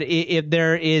 But if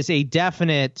there is a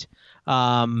definite,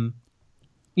 wherever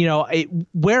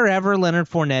Leonard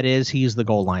Fournette is, he's the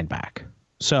goal line back.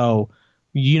 So,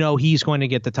 he's going to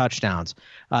get the touchdowns.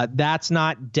 That's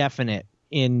not definite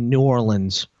in New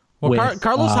Orleans. Well,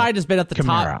 Carlos Hyde has been at the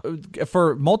Kamara. top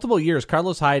for multiple years.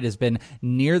 Carlos Hyde has been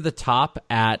near the top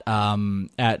at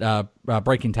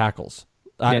breaking tackles.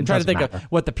 I'm trying to think of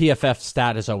what the PFF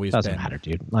stat has always been. Doesn't matter,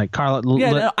 dude. Like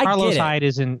Carlos Hyde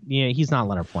isn't. He's not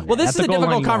Leonard Fournette. Well, this is a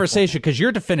difficult conversation because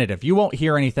you're definitive. You won't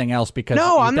hear anything else because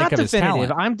I'm not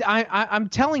definitive. I'm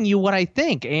telling you what I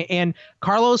think. And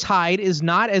Carlos Hyde is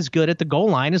not as good at the goal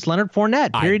line as Leonard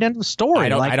Fournette. Period. End of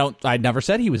story. I never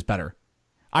said he was better.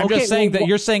 I'm just saying that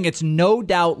you're saying it's no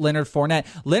doubt Leonard Fournette.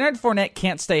 Leonard Fournette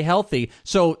can't stay healthy,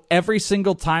 so every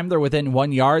single time they're within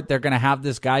 1 yard, they're going to have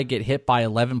this guy get hit by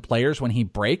 11 players when he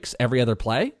breaks every other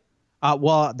play?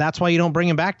 Well, that's why you don't bring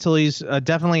him back till he's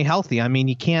definitely healthy. I mean,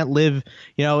 you can't live,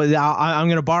 I'm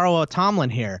going to borrow a Tomlin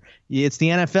here. It's the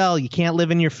NFL. You can't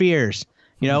live in your fears.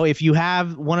 If you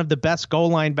have one of the best goal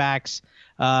line backs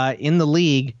in the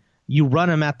league, you run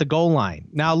him at the goal line.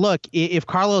 Now, look, if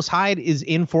Carlos Hyde is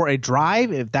in for a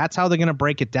drive, if that's how they're going to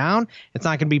break it down, it's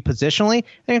not going to be positionally,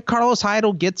 then Carlos Hyde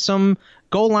will get some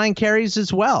goal line carries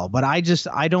as well. But I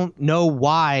don't know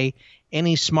why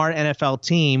any smart NFL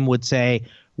team would say,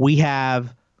 we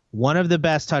have one of the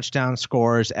best touchdown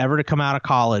scorers ever to come out of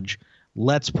college.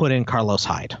 Let's put in Carlos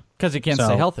Hyde. Because he can't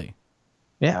stay healthy.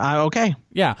 Yeah, okay.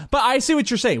 Yeah, but I see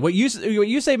what you're saying. What you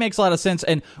say makes a lot of sense,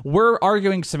 and we're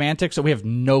arguing semantics, so we have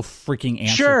no freaking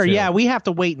answer. Sure, yeah, we have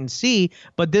to wait and see,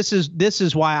 but this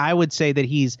is why I would say that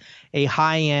he's a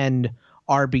high-end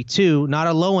RB2, not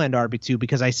a low-end RB2,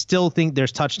 because I still think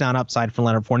there's touchdown upside for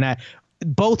Leonard Fournette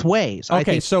both ways.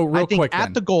 Okay, so real quick at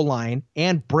then. the goal line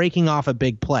and breaking off a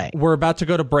big play. We're about to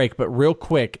go to break, but real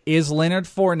quick, is Leonard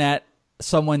Fournette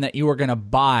someone that you are going to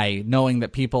buy knowing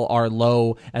that people are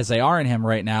low as they are in him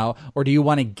right now, or do you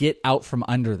want to get out from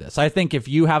under this? I think if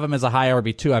you have him as a high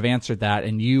RB2, I've answered that,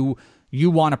 and you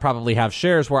want to probably have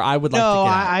shares where I would like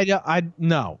to get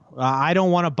out. I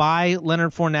don't want to buy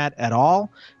Leonard Fournette at all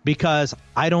because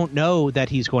I don't know that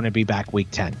he's going to be back week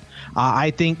 10.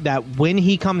 I think that when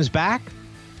he comes back,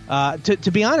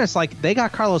 to be honest, like they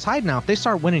got Carlos Hyde now. If they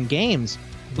start winning games,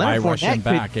 why Leonard rush Fournette him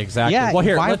back? Exactly. Yeah, well,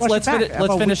 here, let's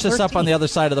finish this up on the other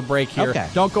side of the break here. Okay.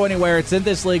 Don't go anywhere. It's In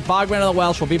This League. Bogman and the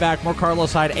Welsh will be back. More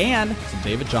Carlos Hyde and some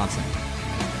David Johnson.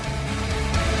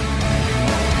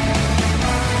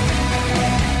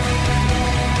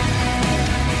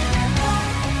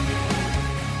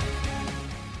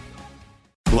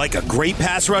 Like a great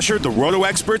pass rusher, the Roto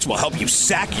Experts will help you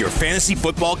sack your fantasy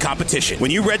football competition.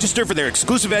 When you register for their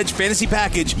exclusive Edge fantasy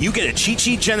package, you get a cheat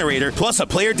sheet generator plus a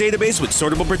player database with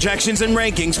sortable projections and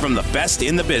rankings from the best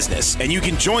in the business. And you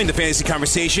can join the fantasy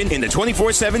conversation in the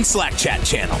 24/7 Slack chat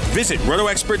channel. Visit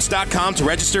RotoExperts.com to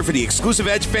register for the exclusive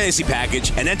Edge fantasy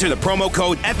package and enter the promo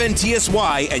code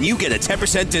FNTSY and you get a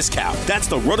 10% discount. That's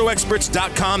the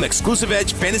RotoExperts.com exclusive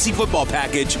Edge fantasy football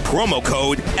package, promo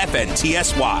code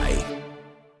FNTSY.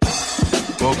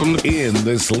 Welcome to In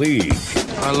This League.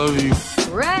 I love you.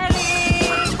 Ready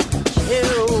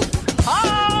to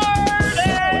party!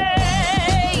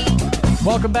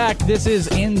 Welcome back. This is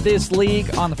In This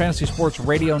League on the Fantasy Sports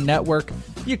Radio Network.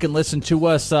 You can listen to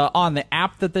us on the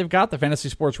app that they've got, the Fantasy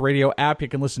Sports Radio app. You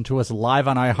can listen to us live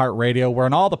on iHeartRadio. We're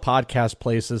in all the podcast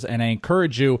places, and I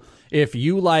encourage you, if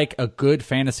you like a good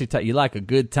fantasy time, you like a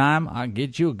good time, I'll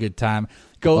get you a good time.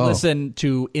 Go listen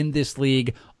to In This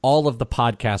League, all of the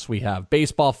podcasts we have.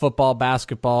 Baseball, football,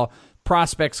 basketball,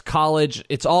 prospects, college.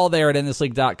 It's all there at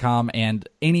inthisleague.com and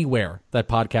anywhere that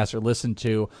podcasts are listened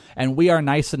to. And we are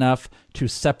nice enough to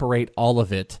separate all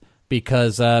of it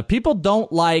because people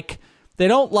don't like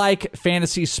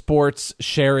fantasy sports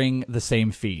sharing the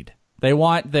same feed. They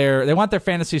want their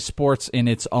fantasy sports in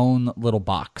its own little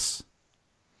box.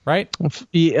 Right?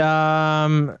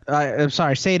 I'm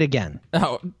sorry, say it again.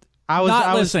 Oh, I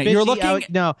was listening. You're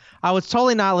looking. I was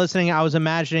totally not listening. I was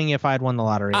imagining if I had won the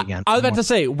lottery again. I was about to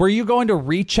say, were you going to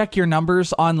recheck your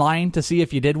numbers online to see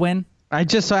if you did win? I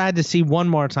had to see one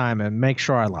more time and make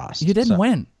sure I lost. You didn't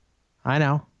win. I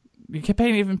know. You can't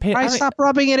even pay. I stop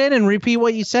rubbing it in and repeat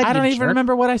what you said. I don't even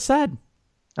remember what I said.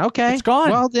 Okay, it's gone.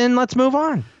 Well, then let's move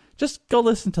on. Just go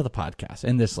listen to the podcast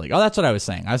In This League. Oh, that's what I was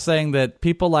saying. I was saying that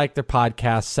people like their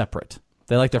podcasts separate.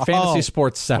 They like their fantasy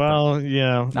sports separate. Well,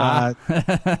 yeah.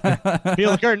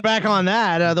 Peel the curtain back on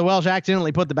that. The Welsh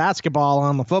accidentally put the basketball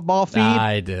on the football feed.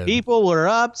 I did. People were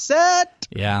upset.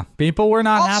 Yeah, people were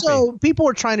not happy. Also, people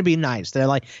were trying to be nice. They're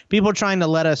like, people are trying to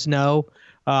let us know.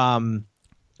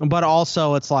 But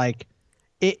also, it's like,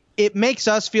 it makes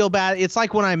us feel bad. It's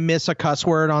like when I miss a cuss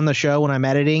word on the show when I'm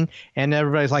editing, and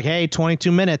everybody's like, hey,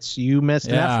 22 minutes. You missed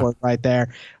an F word right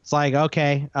there. It's like,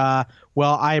 okay,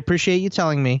 well, I appreciate you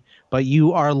telling me, but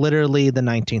you are literally the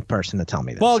 19th person to tell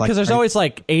me this. Well, because there's always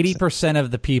like 80%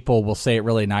 of the people will say it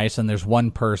really nice, and there's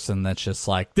one person that's just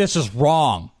like, this is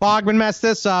wrong. Bogman messed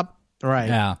this up. Right.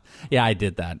 Yeah, I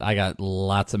did that. I got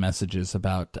lots of messages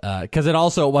about, because it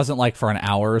wasn't like for an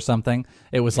hour or something.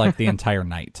 It was like the entire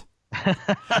night.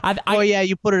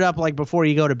 You put it up like before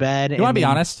you go to bed. You want to be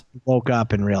honest? Woke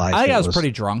up and realized. I think I was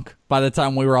pretty drunk by the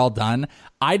time we were all done.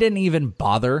 I didn't even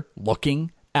bother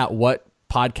looking at what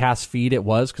podcast feed it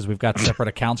was because we've got separate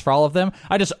accounts for all of them.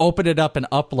 I just opened it up and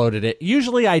uploaded it.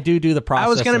 Usually I do the process. I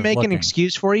was going to make looking. an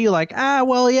excuse for you, like,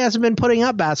 well, he hasn't been putting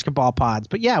up basketball pods,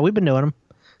 but yeah, we've been doing them.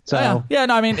 So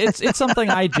no, I mean it's something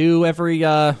I do every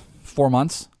 4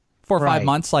 months, 4 or 5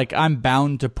 months. Like I'm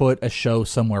bound to put a show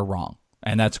somewhere wrong.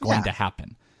 And that's going to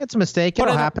happen. It's a mistake.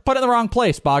 It'll happen. Put it in the wrong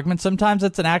place, Bogman. Sometimes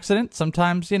it's an accident.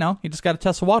 Sometimes, you just got to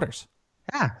test the waters.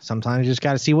 Yeah, sometimes you just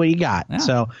got to see what you got. Yeah.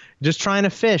 So just trying to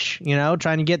fish,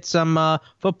 trying to get some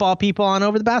football people on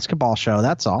over the basketball show.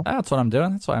 That's all. That's what I'm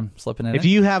doing. That's why I'm slipping in. If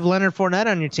you have Leonard Fournette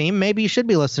on your team, maybe you should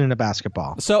be listening to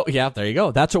basketball. So, yeah, there you go.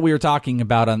 That's what we were talking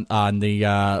about on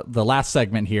the last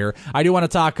segment here. I do want to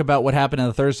talk about what happened in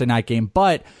the Thursday night game,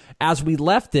 but as we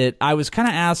left it, I was kind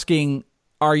of asking,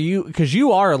 because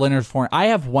you are a Leonard Fournette. I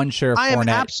have one share of Fournette. I am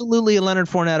absolutely a Leonard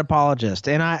Fournette apologist,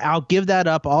 and I'll give that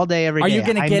up all day, every day. Are you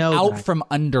going to get out from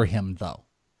under him, though?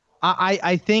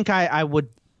 I think I would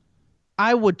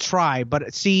try,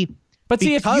 but see. But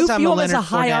see, if you feel him as a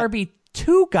high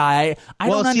RB2 guy, I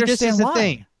don't understand this is why. The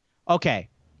thing. Okay,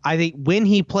 I think when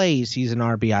he plays, he's an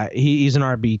RBI. He's an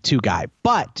RB2 guy.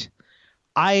 But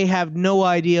I have no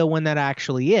idea when that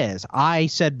actually is. I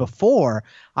said before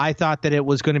I thought that it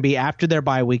was going to be after their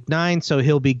bye week 9, so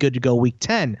he'll be good to go week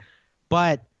 10.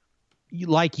 But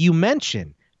like you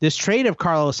mentioned, this trade of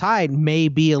Carlos Hyde may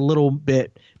mean a little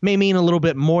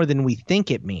bit more than we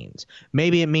think it means.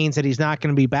 Maybe it means that he's not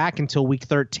going to be back until week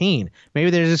 13.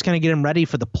 Maybe they're just going to get him ready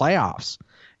for the playoffs,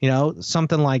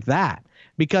 something like that.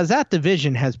 Because that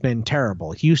division has been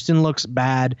terrible. Houston looks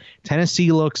bad.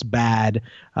 Tennessee looks bad.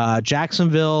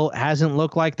 Jacksonville hasn't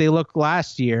looked like they looked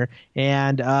last year.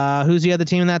 And who's the other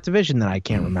team in that division that I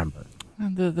can't remember?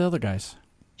 The other guys.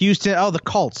 Houston. Oh, the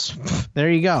Colts. There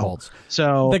you go. Colts.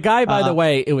 So the guy, by the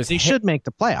way, it was they should make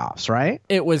the playoffs, right?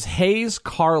 It was Hayes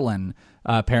Carlin.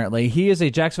 Apparently, he is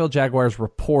a Jacksonville Jaguars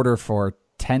reporter for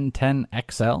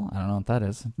 1010XL. I don't know what that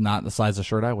is. Not the size of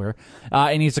shirt I wear.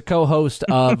 And he's a co-host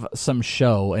of some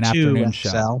show, an afternoon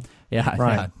show. Yeah,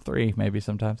 right. Yeah, 3 maybe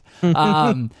sometimes.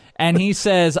 And he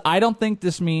says, I don't think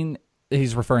this means,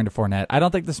 he's referring to Fournette, I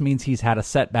don't think this means he's had a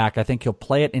setback. I think he'll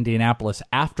play at Indianapolis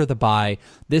after the bye.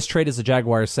 This trade is the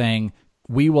Jaguars saying,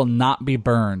 we will not be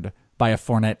burned by a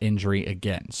Fournette injury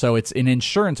again. So it's an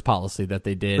insurance policy that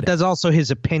they did. But that's also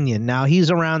his opinion. Now, he's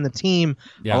around the team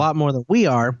a lot more than we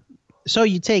are. So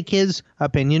you take his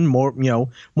opinion more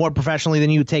professionally than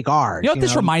you would take ours. You know what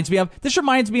this reminds me of? This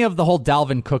reminds me of the whole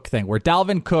Dalvin Cook thing, where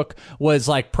Dalvin Cook was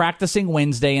like practicing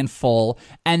Wednesday in full,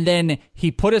 and then he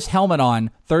put his helmet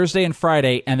on Thursday and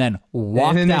Friday, and then walked out.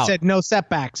 And then they said no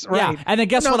setbacks. Right. Yeah, and then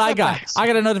guess what setbacks. I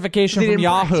got a notification from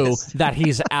Yahoo that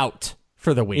he's out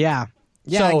for the week. Yeah.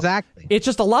 Yeah, so exactly. It's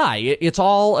just a lie. It's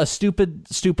all a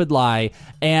stupid lie,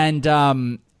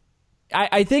 and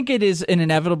I think it is an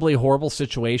inevitably horrible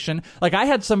situation. Like, I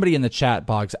had somebody in the chat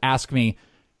box ask me,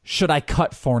 should I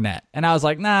cut Fournette? And I was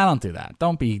like, nah, don't do that.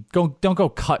 Don't go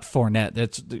cut Fournette.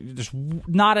 There's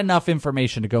not enough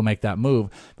information to go make that move.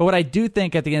 But what I do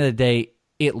think at the end of the day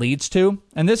it leads to,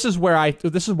 and this is why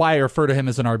I refer to him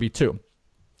as an RB2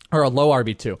 or a low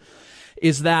RB2,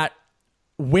 is that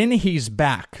when he's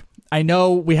back, I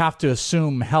know we have to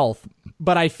assume health,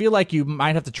 but I feel like you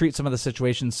might have to treat some of the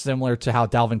situations similar to how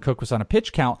Dalvin Cook was on a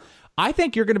pitch count. I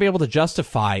think you're going to be able to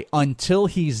justify until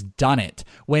he's done it,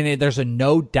 when there's a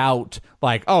no doubt,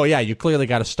 like, oh yeah, you clearly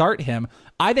got to start him.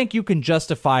 I think you can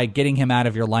justify getting him out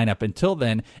of your lineup until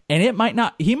then, and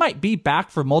he might be back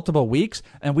for multiple weeks,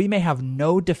 and we may have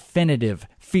no definitive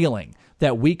feeling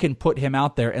that we can put him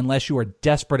out there unless you are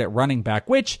desperate at running back,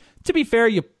 which, to be fair,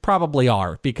 you probably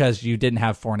are, because you didn't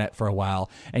have Fournette for a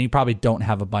while, and you probably don't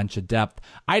have a bunch of depth.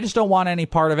 I just don't want any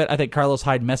part of it. I think Carlos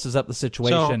Hyde messes up the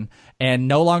situation, and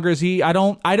no longer is he. I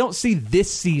don't see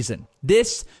this season,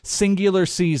 this singular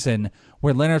season,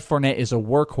 where Leonard Fournette is a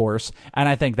workhorse, and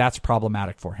I think that's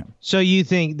problematic for him. So you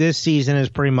think this season is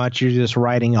pretty much you're just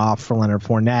writing off for Leonard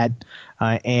Fournette,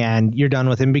 and you're done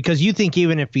with him, because you think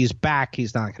even if he's back,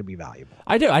 he's not going to be valuable.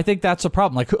 I do. I think that's a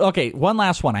problem. Like, okay, one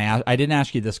last one. I didn't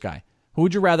ask you this guy. Who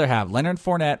would you rather have, Leonard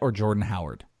Fournette or Jordan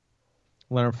Howard?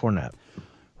 Leonard Fournette.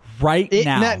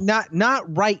 Now.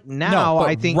 Not right now. No, but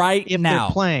I think if they're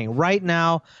playing right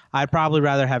now, I'd probably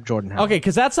rather have Jordan Howard. Okay,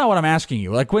 because that's not what I'm asking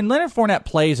you. Like, when Leonard Fournette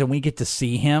plays and we get to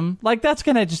see him, like, that's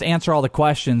going to just answer all the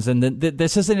questions, and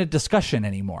this isn't a discussion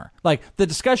anymore. Like, the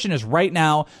discussion is right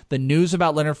now, the news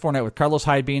about Leonard Fournette with Carlos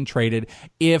Hyde being traded.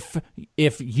 If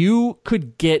you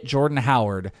could get Jordan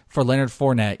Howard for Leonard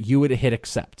Fournette, you would hit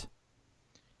accept.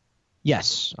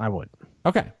 Yes, I would.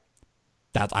 Okay.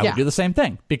 I would do the same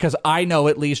thing, because I know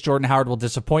at least Jordan Howard will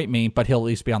disappoint me, but he'll at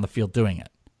least be on the field doing it.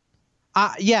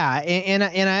 Yeah, and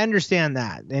I understand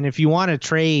that. And if you want to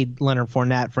trade Leonard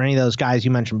Fournette for any of those guys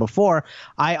you mentioned before,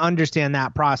 I understand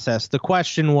that process. The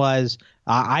question was,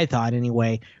 I thought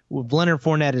anyway, if Leonard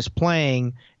Fournette is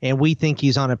playing and we think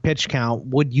he's on a pitch count,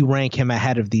 would you rank him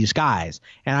ahead of these guys?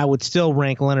 And I would still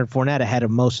rank Leonard Fournette ahead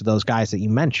of most of those guys that you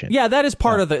mentioned. Yeah, that is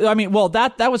part of the. I mean, well,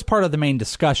 that was part of the main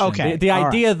discussion. Okay, the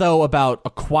idea, though, about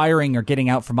acquiring or getting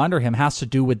out from under him has to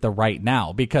do with the right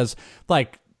now, because,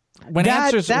 like, when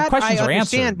questions I are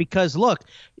answered, because look,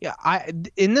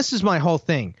 and this is my whole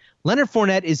thing. Leonard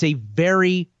Fournette is a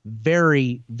very,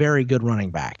 very, very good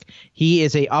running back. He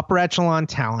is a upper echelon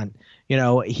talent.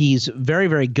 He's very,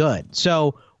 very good.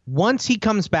 So once he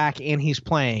comes back and he's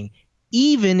playing,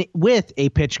 even with a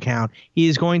pitch count, he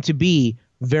is going to be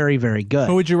very, very good.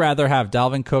 Who would you rather have,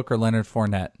 Dalvin Cook or Leonard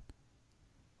Fournette?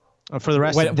 For the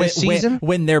rest of this season?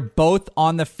 When they're both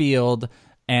on the field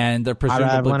and they're presumably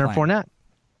I'd have Leonard playing. Fournette.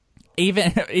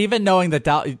 Even knowing that,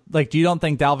 do you don't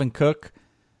think Dalvin Cook,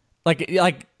 like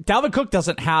Dalvin Cook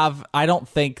doesn't have, I don't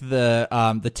think the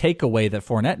takeaway that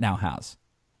Fournette now has.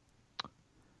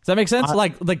 Does that make sense?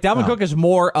 Like Dalvin Cook is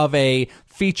more of a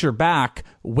feature back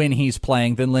when he's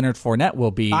playing than Leonard Fournette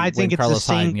will be. I think it's Carlos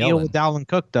the same deal with Dalvin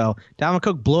Cook, though. Dalvin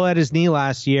Cook blew out his knee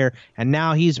last year, and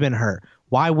now he's been hurt.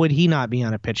 Why would he not be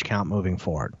on a pitch count moving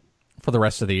forward? For the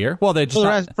rest of the year? Well, they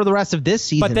just for the rest of this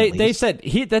season. But they said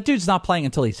that dude's not playing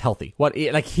until he's healthy.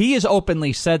 He has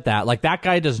openly said that. Like, that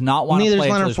guy does not want to play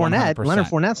until he's 100%. Leonard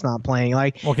Fournette's not playing.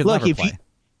 Like, look,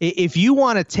 if you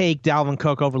want to take Dalvin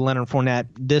Cook over Leonard Fournette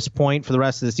this point for the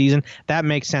rest of the season, that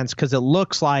makes sense because it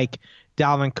looks like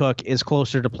Dalvin Cook is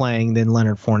closer to playing than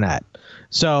Leonard Fournette.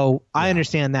 So I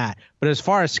understand that. But as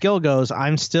far as skill goes,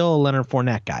 I'm still a Leonard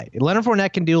Fournette guy. Leonard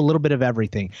Fournette can do a little bit of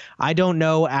everything. I don't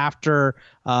know after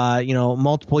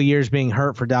multiple years being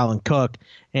hurt for Dalvin Cook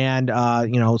and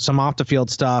some off the field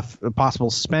stuff,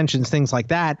 possible suspensions, things like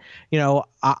that.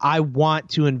 I want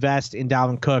to invest in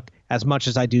Dalvin Cook as much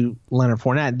as I do Leonard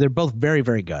Fournette. They're both very,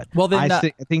 very good. Well, then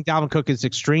I think Dalvin Cook is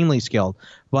extremely skilled,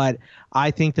 but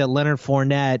I think that Leonard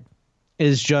Fournette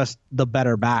is just the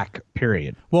better back,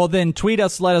 period. Well, then tweet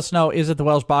us, let us know, is it the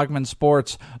Welsh Bogman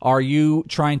Sports? Are you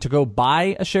trying to go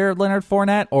buy a share of Leonard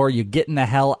Fournette, or are you getting the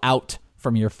hell out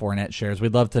from your Fournette shares?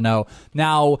 We'd love to know.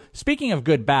 Now, speaking of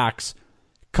good backs,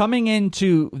 coming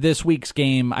into this week's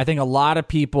game, I think a lot of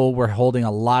people were holding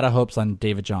a lot of hopes on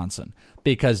David Johnson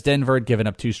because Denver had given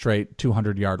up 2 straight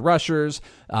 200-yard rushers.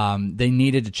 They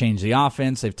needed to change the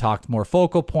offense. They've talked more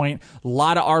focal point. A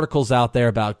lot of articles out there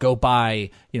about go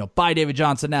buy David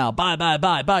Johnson now. Buy,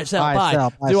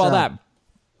 sell, do all that.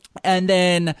 And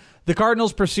then the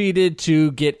Cardinals proceeded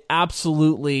to get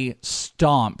absolutely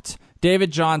stomped.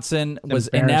 David Johnson was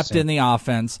inept in the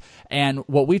offense, and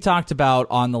what we talked about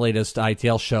on the latest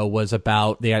ITL show was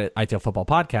about the ITL Football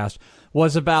Podcast,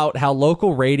 was about how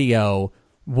local radio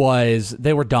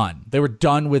they were done. They were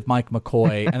done with Mike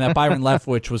McCoy, and that Byron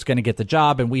Leftwich was going to get the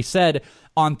job, and we said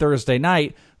on Thursday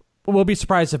night, we'll be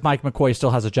surprised if Mike McCoy still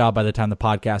has a job by the time the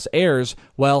podcast airs.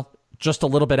 Well, just a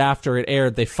little bit after it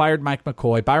aired, they fired Mike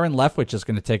McCoy. Byron Leftwich is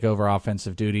going to take over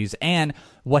offensive duties. And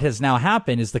what has now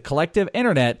happened is the collective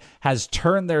internet has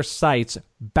turned their sights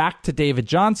back to David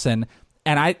Johnson.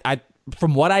 And I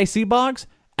from what I see, Boggs,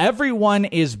 everyone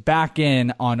is back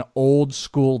in on old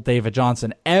school David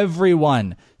Johnson.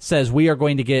 Everyone says we are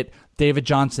going to get David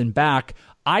Johnson back.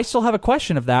 I still have a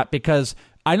question of that because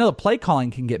I know the play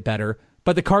calling can get better,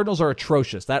 but the Cardinals are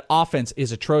atrocious. That offense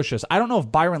is atrocious. I don't know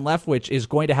if Byron Leftwich is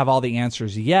going to have all the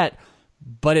answers yet,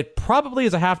 but it probably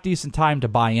is a half-decent time to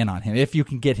buy in on him if you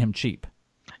can get him cheap.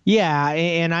 Yeah,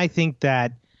 and I think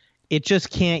that it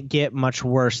just can't get much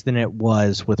worse than it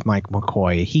was with Mike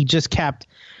McCoy. He just kept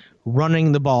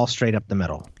running the ball straight up the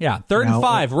middle. Yeah, 3rd and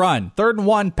 5, run. 3rd and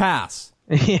 1, pass.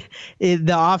 The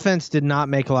offense did not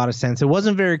make a lot of sense. It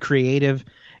wasn't very creative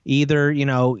either,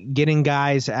 getting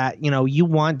guys at, you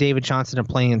want David Johnson to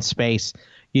play in space.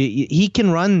 He can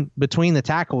run between the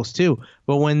tackles too,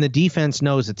 but when the defense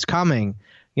knows it's coming,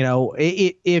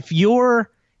 if you're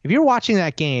watching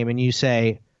that game and you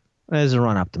say, there's a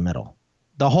run up the middle,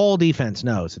 the whole defense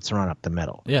knows it's a run up the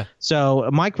middle. Yeah. So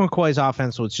Mike McCoy's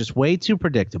offense was just way too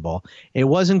predictable. It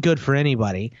wasn't good for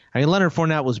anybody. I mean, Leonard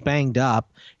Fournette was banged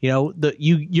up.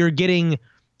 You're getting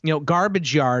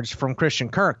garbage yards from Christian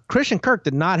Kirk. Christian Kirk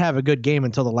did not have a good game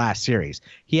until the last series.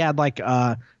 He had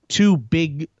 2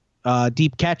 big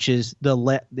deep catches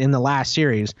in the last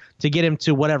series to get him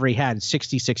to whatever he had,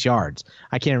 66 yards.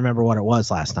 I can't remember what it was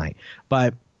last night,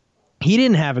 but he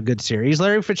didn't have a good series.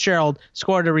 Larry Fitzgerald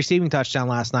scored a receiving touchdown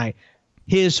last night,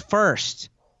 his first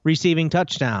receiving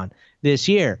touchdown this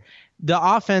year. The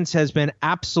offense has been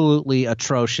absolutely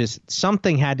atrocious.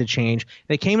 Something had to change.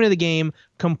 They came into the game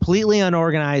completely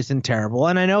unorganized and terrible.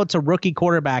 And I know it's a rookie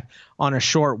quarterback on a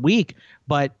short week,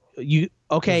 but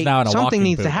something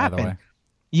needs to happen.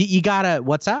 You gotta.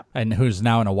 What's up? And who's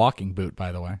now in a walking boot,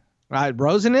 by the way?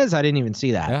 Rosen is. I didn't even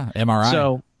see that. Yeah,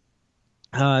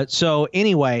 MRI. So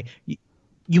anyway.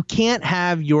 You can't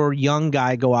have your young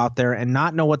guy go out there and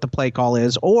not know what the play call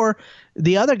is, or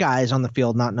the other guys on the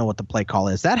field not know what the play call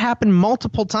is. That happened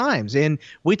multiple times. And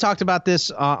we talked about this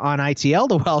on ITL,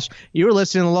 the Welsh. You were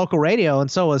listening to local radio,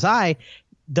 and so was I.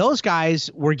 Those guys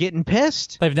were getting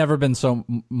pissed. They've never been so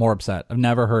more upset. I've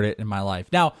never heard it in my life.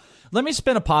 Now, let me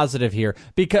spin a positive here,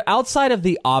 because outside of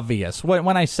the obvious,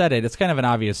 when I said it, it's kind of an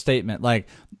obvious statement.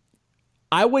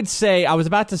 I was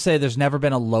about to say there's never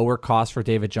been a lower cost for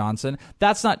David Johnson.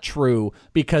 That's not true,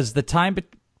 because the time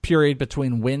period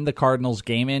between when the Cardinals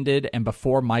game ended and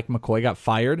before Mike McCoy got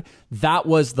fired, that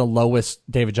was the lowest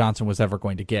David Johnson was ever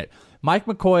going to get. Mike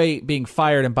McCoy being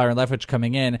fired and Byron Leftwich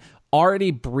coming in,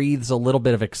 already breathes a little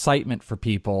bit of excitement for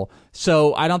people.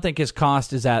 So I don't think his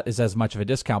cost is as much of a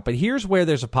discount. But here's where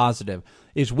there's a positive,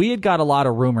 is we had got a lot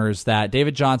of rumors that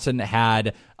David Johnson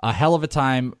had a hell of a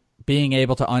time being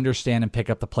able to understand and pick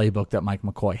up the playbook that Mike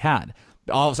McCoy had.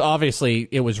 Obviously,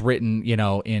 it was written,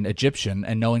 in Egyptian,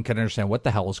 and no one could understand what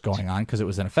the hell was going on because it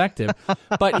was ineffective.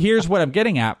 But here's what I'm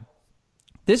getting at.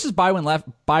 This is Byron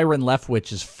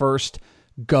Leftwich's first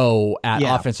go at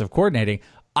offensive coordinating.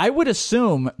 I would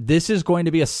assume this is going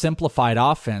to be a simplified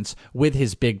offense with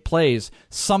his big plays,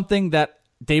 something that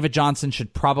David Johnson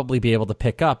should probably be able to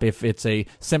pick up if it's a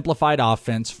simplified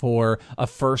offense for a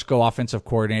first-go offensive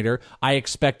coordinator. I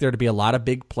expect there to be a lot of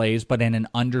big plays, but in an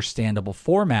understandable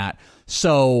format.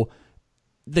 So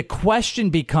the question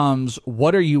becomes,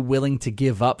 what are you willing to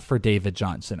give up for David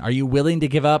Johnson? Are you willing to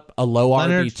give up a low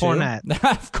Leonard RB2? Fournette.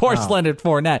 Of course, Leonard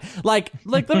Fournette. Like,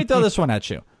 let me throw this one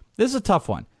at you. This is a tough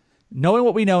one. Knowing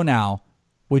what we know now,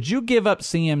 would you give up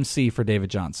CMC for David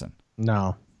Johnson?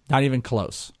 No. Not even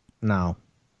close. No.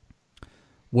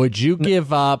 Would you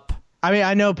give up? I mean,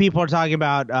 I know people are talking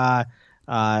about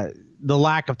the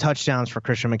lack of touchdowns for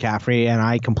Christian McCaffrey, and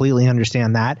I completely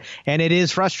understand that. And it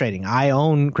is frustrating. I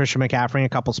own Christian McCaffrey in a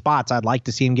couple spots. I'd like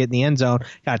to see him get in the end zone.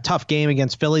 Got a tough game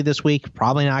against Philly this week.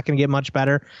 Probably not going to get much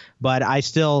better. But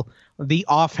the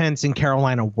offense in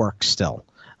Carolina works still.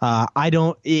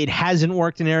 It hasn't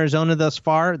worked in Arizona thus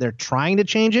far. They're trying to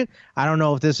change it. I don't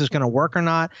know if this is going to work or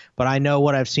not, but I know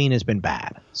what I've seen has been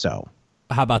bad. So.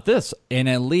 How about this? In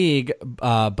a league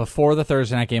before the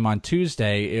Thursday night game on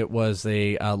Tuesday, it was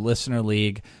a listener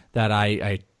league that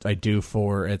I do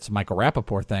for, it's Michael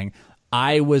Rappaport thing.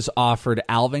 I was offered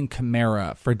Alvin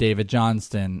Kamara for David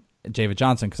Johnson,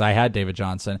 because I had David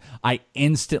Johnson. I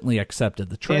instantly accepted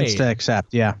the trade.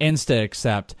 Insta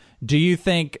accept. Do you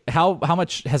think, how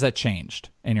much has that changed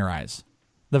in your eyes?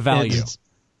 The value?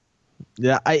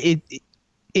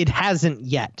 It hasn't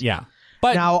yet. Yeah.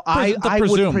 But now I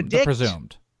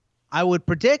would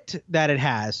predict that it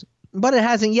has, but it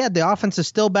hasn't yet. The offense is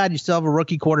still bad. You still have a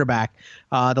rookie quarterback.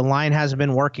 The line hasn't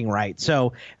been working right.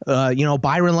 So,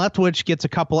 Byron Leftwich gets a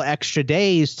couple extra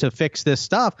days to fix this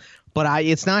stuff, but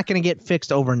it's not going to get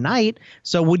fixed overnight.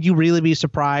 So would you really be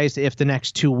surprised if the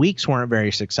next 2 weeks weren't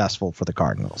very successful for the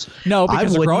Cardinals? No,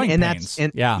 because of growing pains.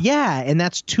 Yeah, and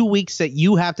that's 2 weeks that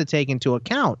you have to take into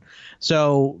account.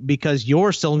 So because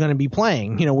you're still going to be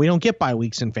playing, we don't get bye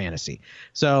weeks in fantasy.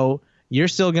 So you're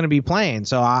still going to be playing.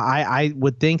 So I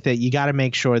would think that you got to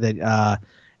make sure that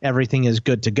everything is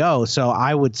good to go. So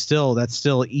that's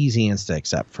still easy Insta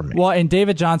accept for me. Well, and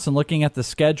David Johnson, looking at the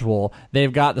schedule,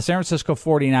 they've got the San Francisco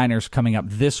 49ers coming up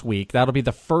this week. That'll be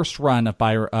the first run of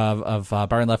Byron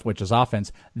Leftwich's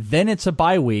offense. Then it's a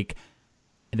bye week.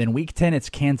 And then week 10, it's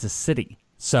Kansas City.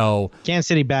 So Kansas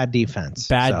City, bad defense.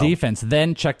 Defense.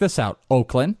 Then check this out.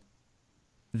 Oakland,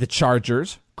 the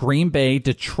Chargers, Green Bay,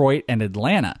 Detroit, and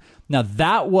Atlanta. Now,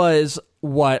 that was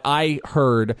what I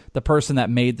heard the person that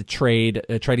made the trade,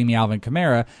 trading me Alvin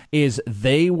Kamara, is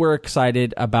they were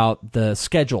excited about the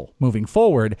schedule moving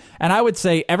forward. And I would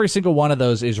say every single one of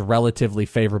those is relatively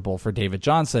favorable for David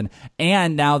Johnson.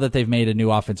 And now that they've made a new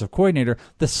offensive coordinator,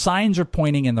 the signs are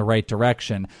pointing in the right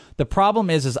direction. The problem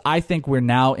is I think we're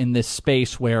now in this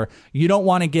space where you don't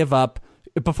want to give up.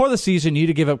 Before the season, you need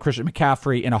to give up Christian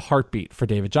McCaffrey in a heartbeat for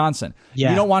David Johnson. Yeah.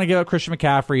 You don't want to give up Christian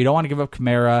McCaffrey. You don't want to give up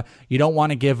Kamara. You don't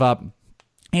want to give up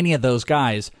any of those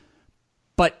guys.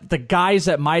 But the guys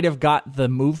that might have got the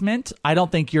movement, I don't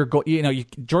think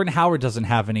Jordan Howard doesn't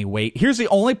have any weight. Here's the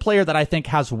only player that I think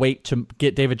has weight to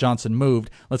get David Johnson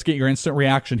moved. Let's get your instant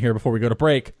reaction here before we go to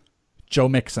break. Joe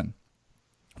Mixon.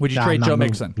 Would you trade Joe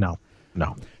Mixon? No.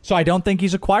 So I don't think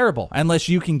he's acquirable unless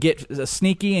you can get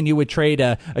sneaky and you would trade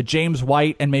a James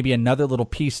White and maybe another little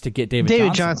piece to get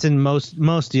David Johnson.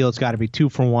 Most deals got to be 2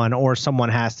 for 1, or someone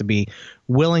has to be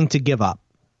willing to give up.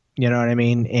 You know what I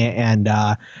mean? And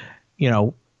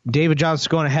David Johnson's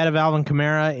going ahead of Alvin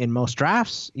Kamara in most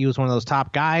drafts. He was one of those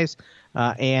top guys,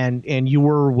 and you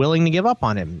were willing to give up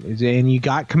on him, and you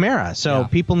got Kamara. So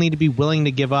people need to be willing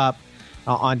to give up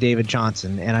on David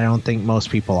Johnson, and I don't think most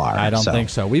people are. I don't think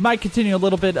so. We might continue a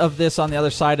little bit of this on the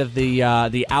other side of the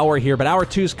hour here, but hour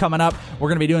 2 is coming up. We're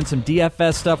going to be doing some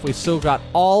DFS stuff. We've still got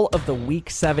all of the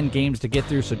Week 7 games to get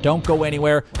through, so don't go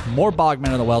anywhere. More Bogman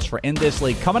and the Welsh for In This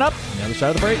League coming up on the other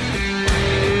side of the break.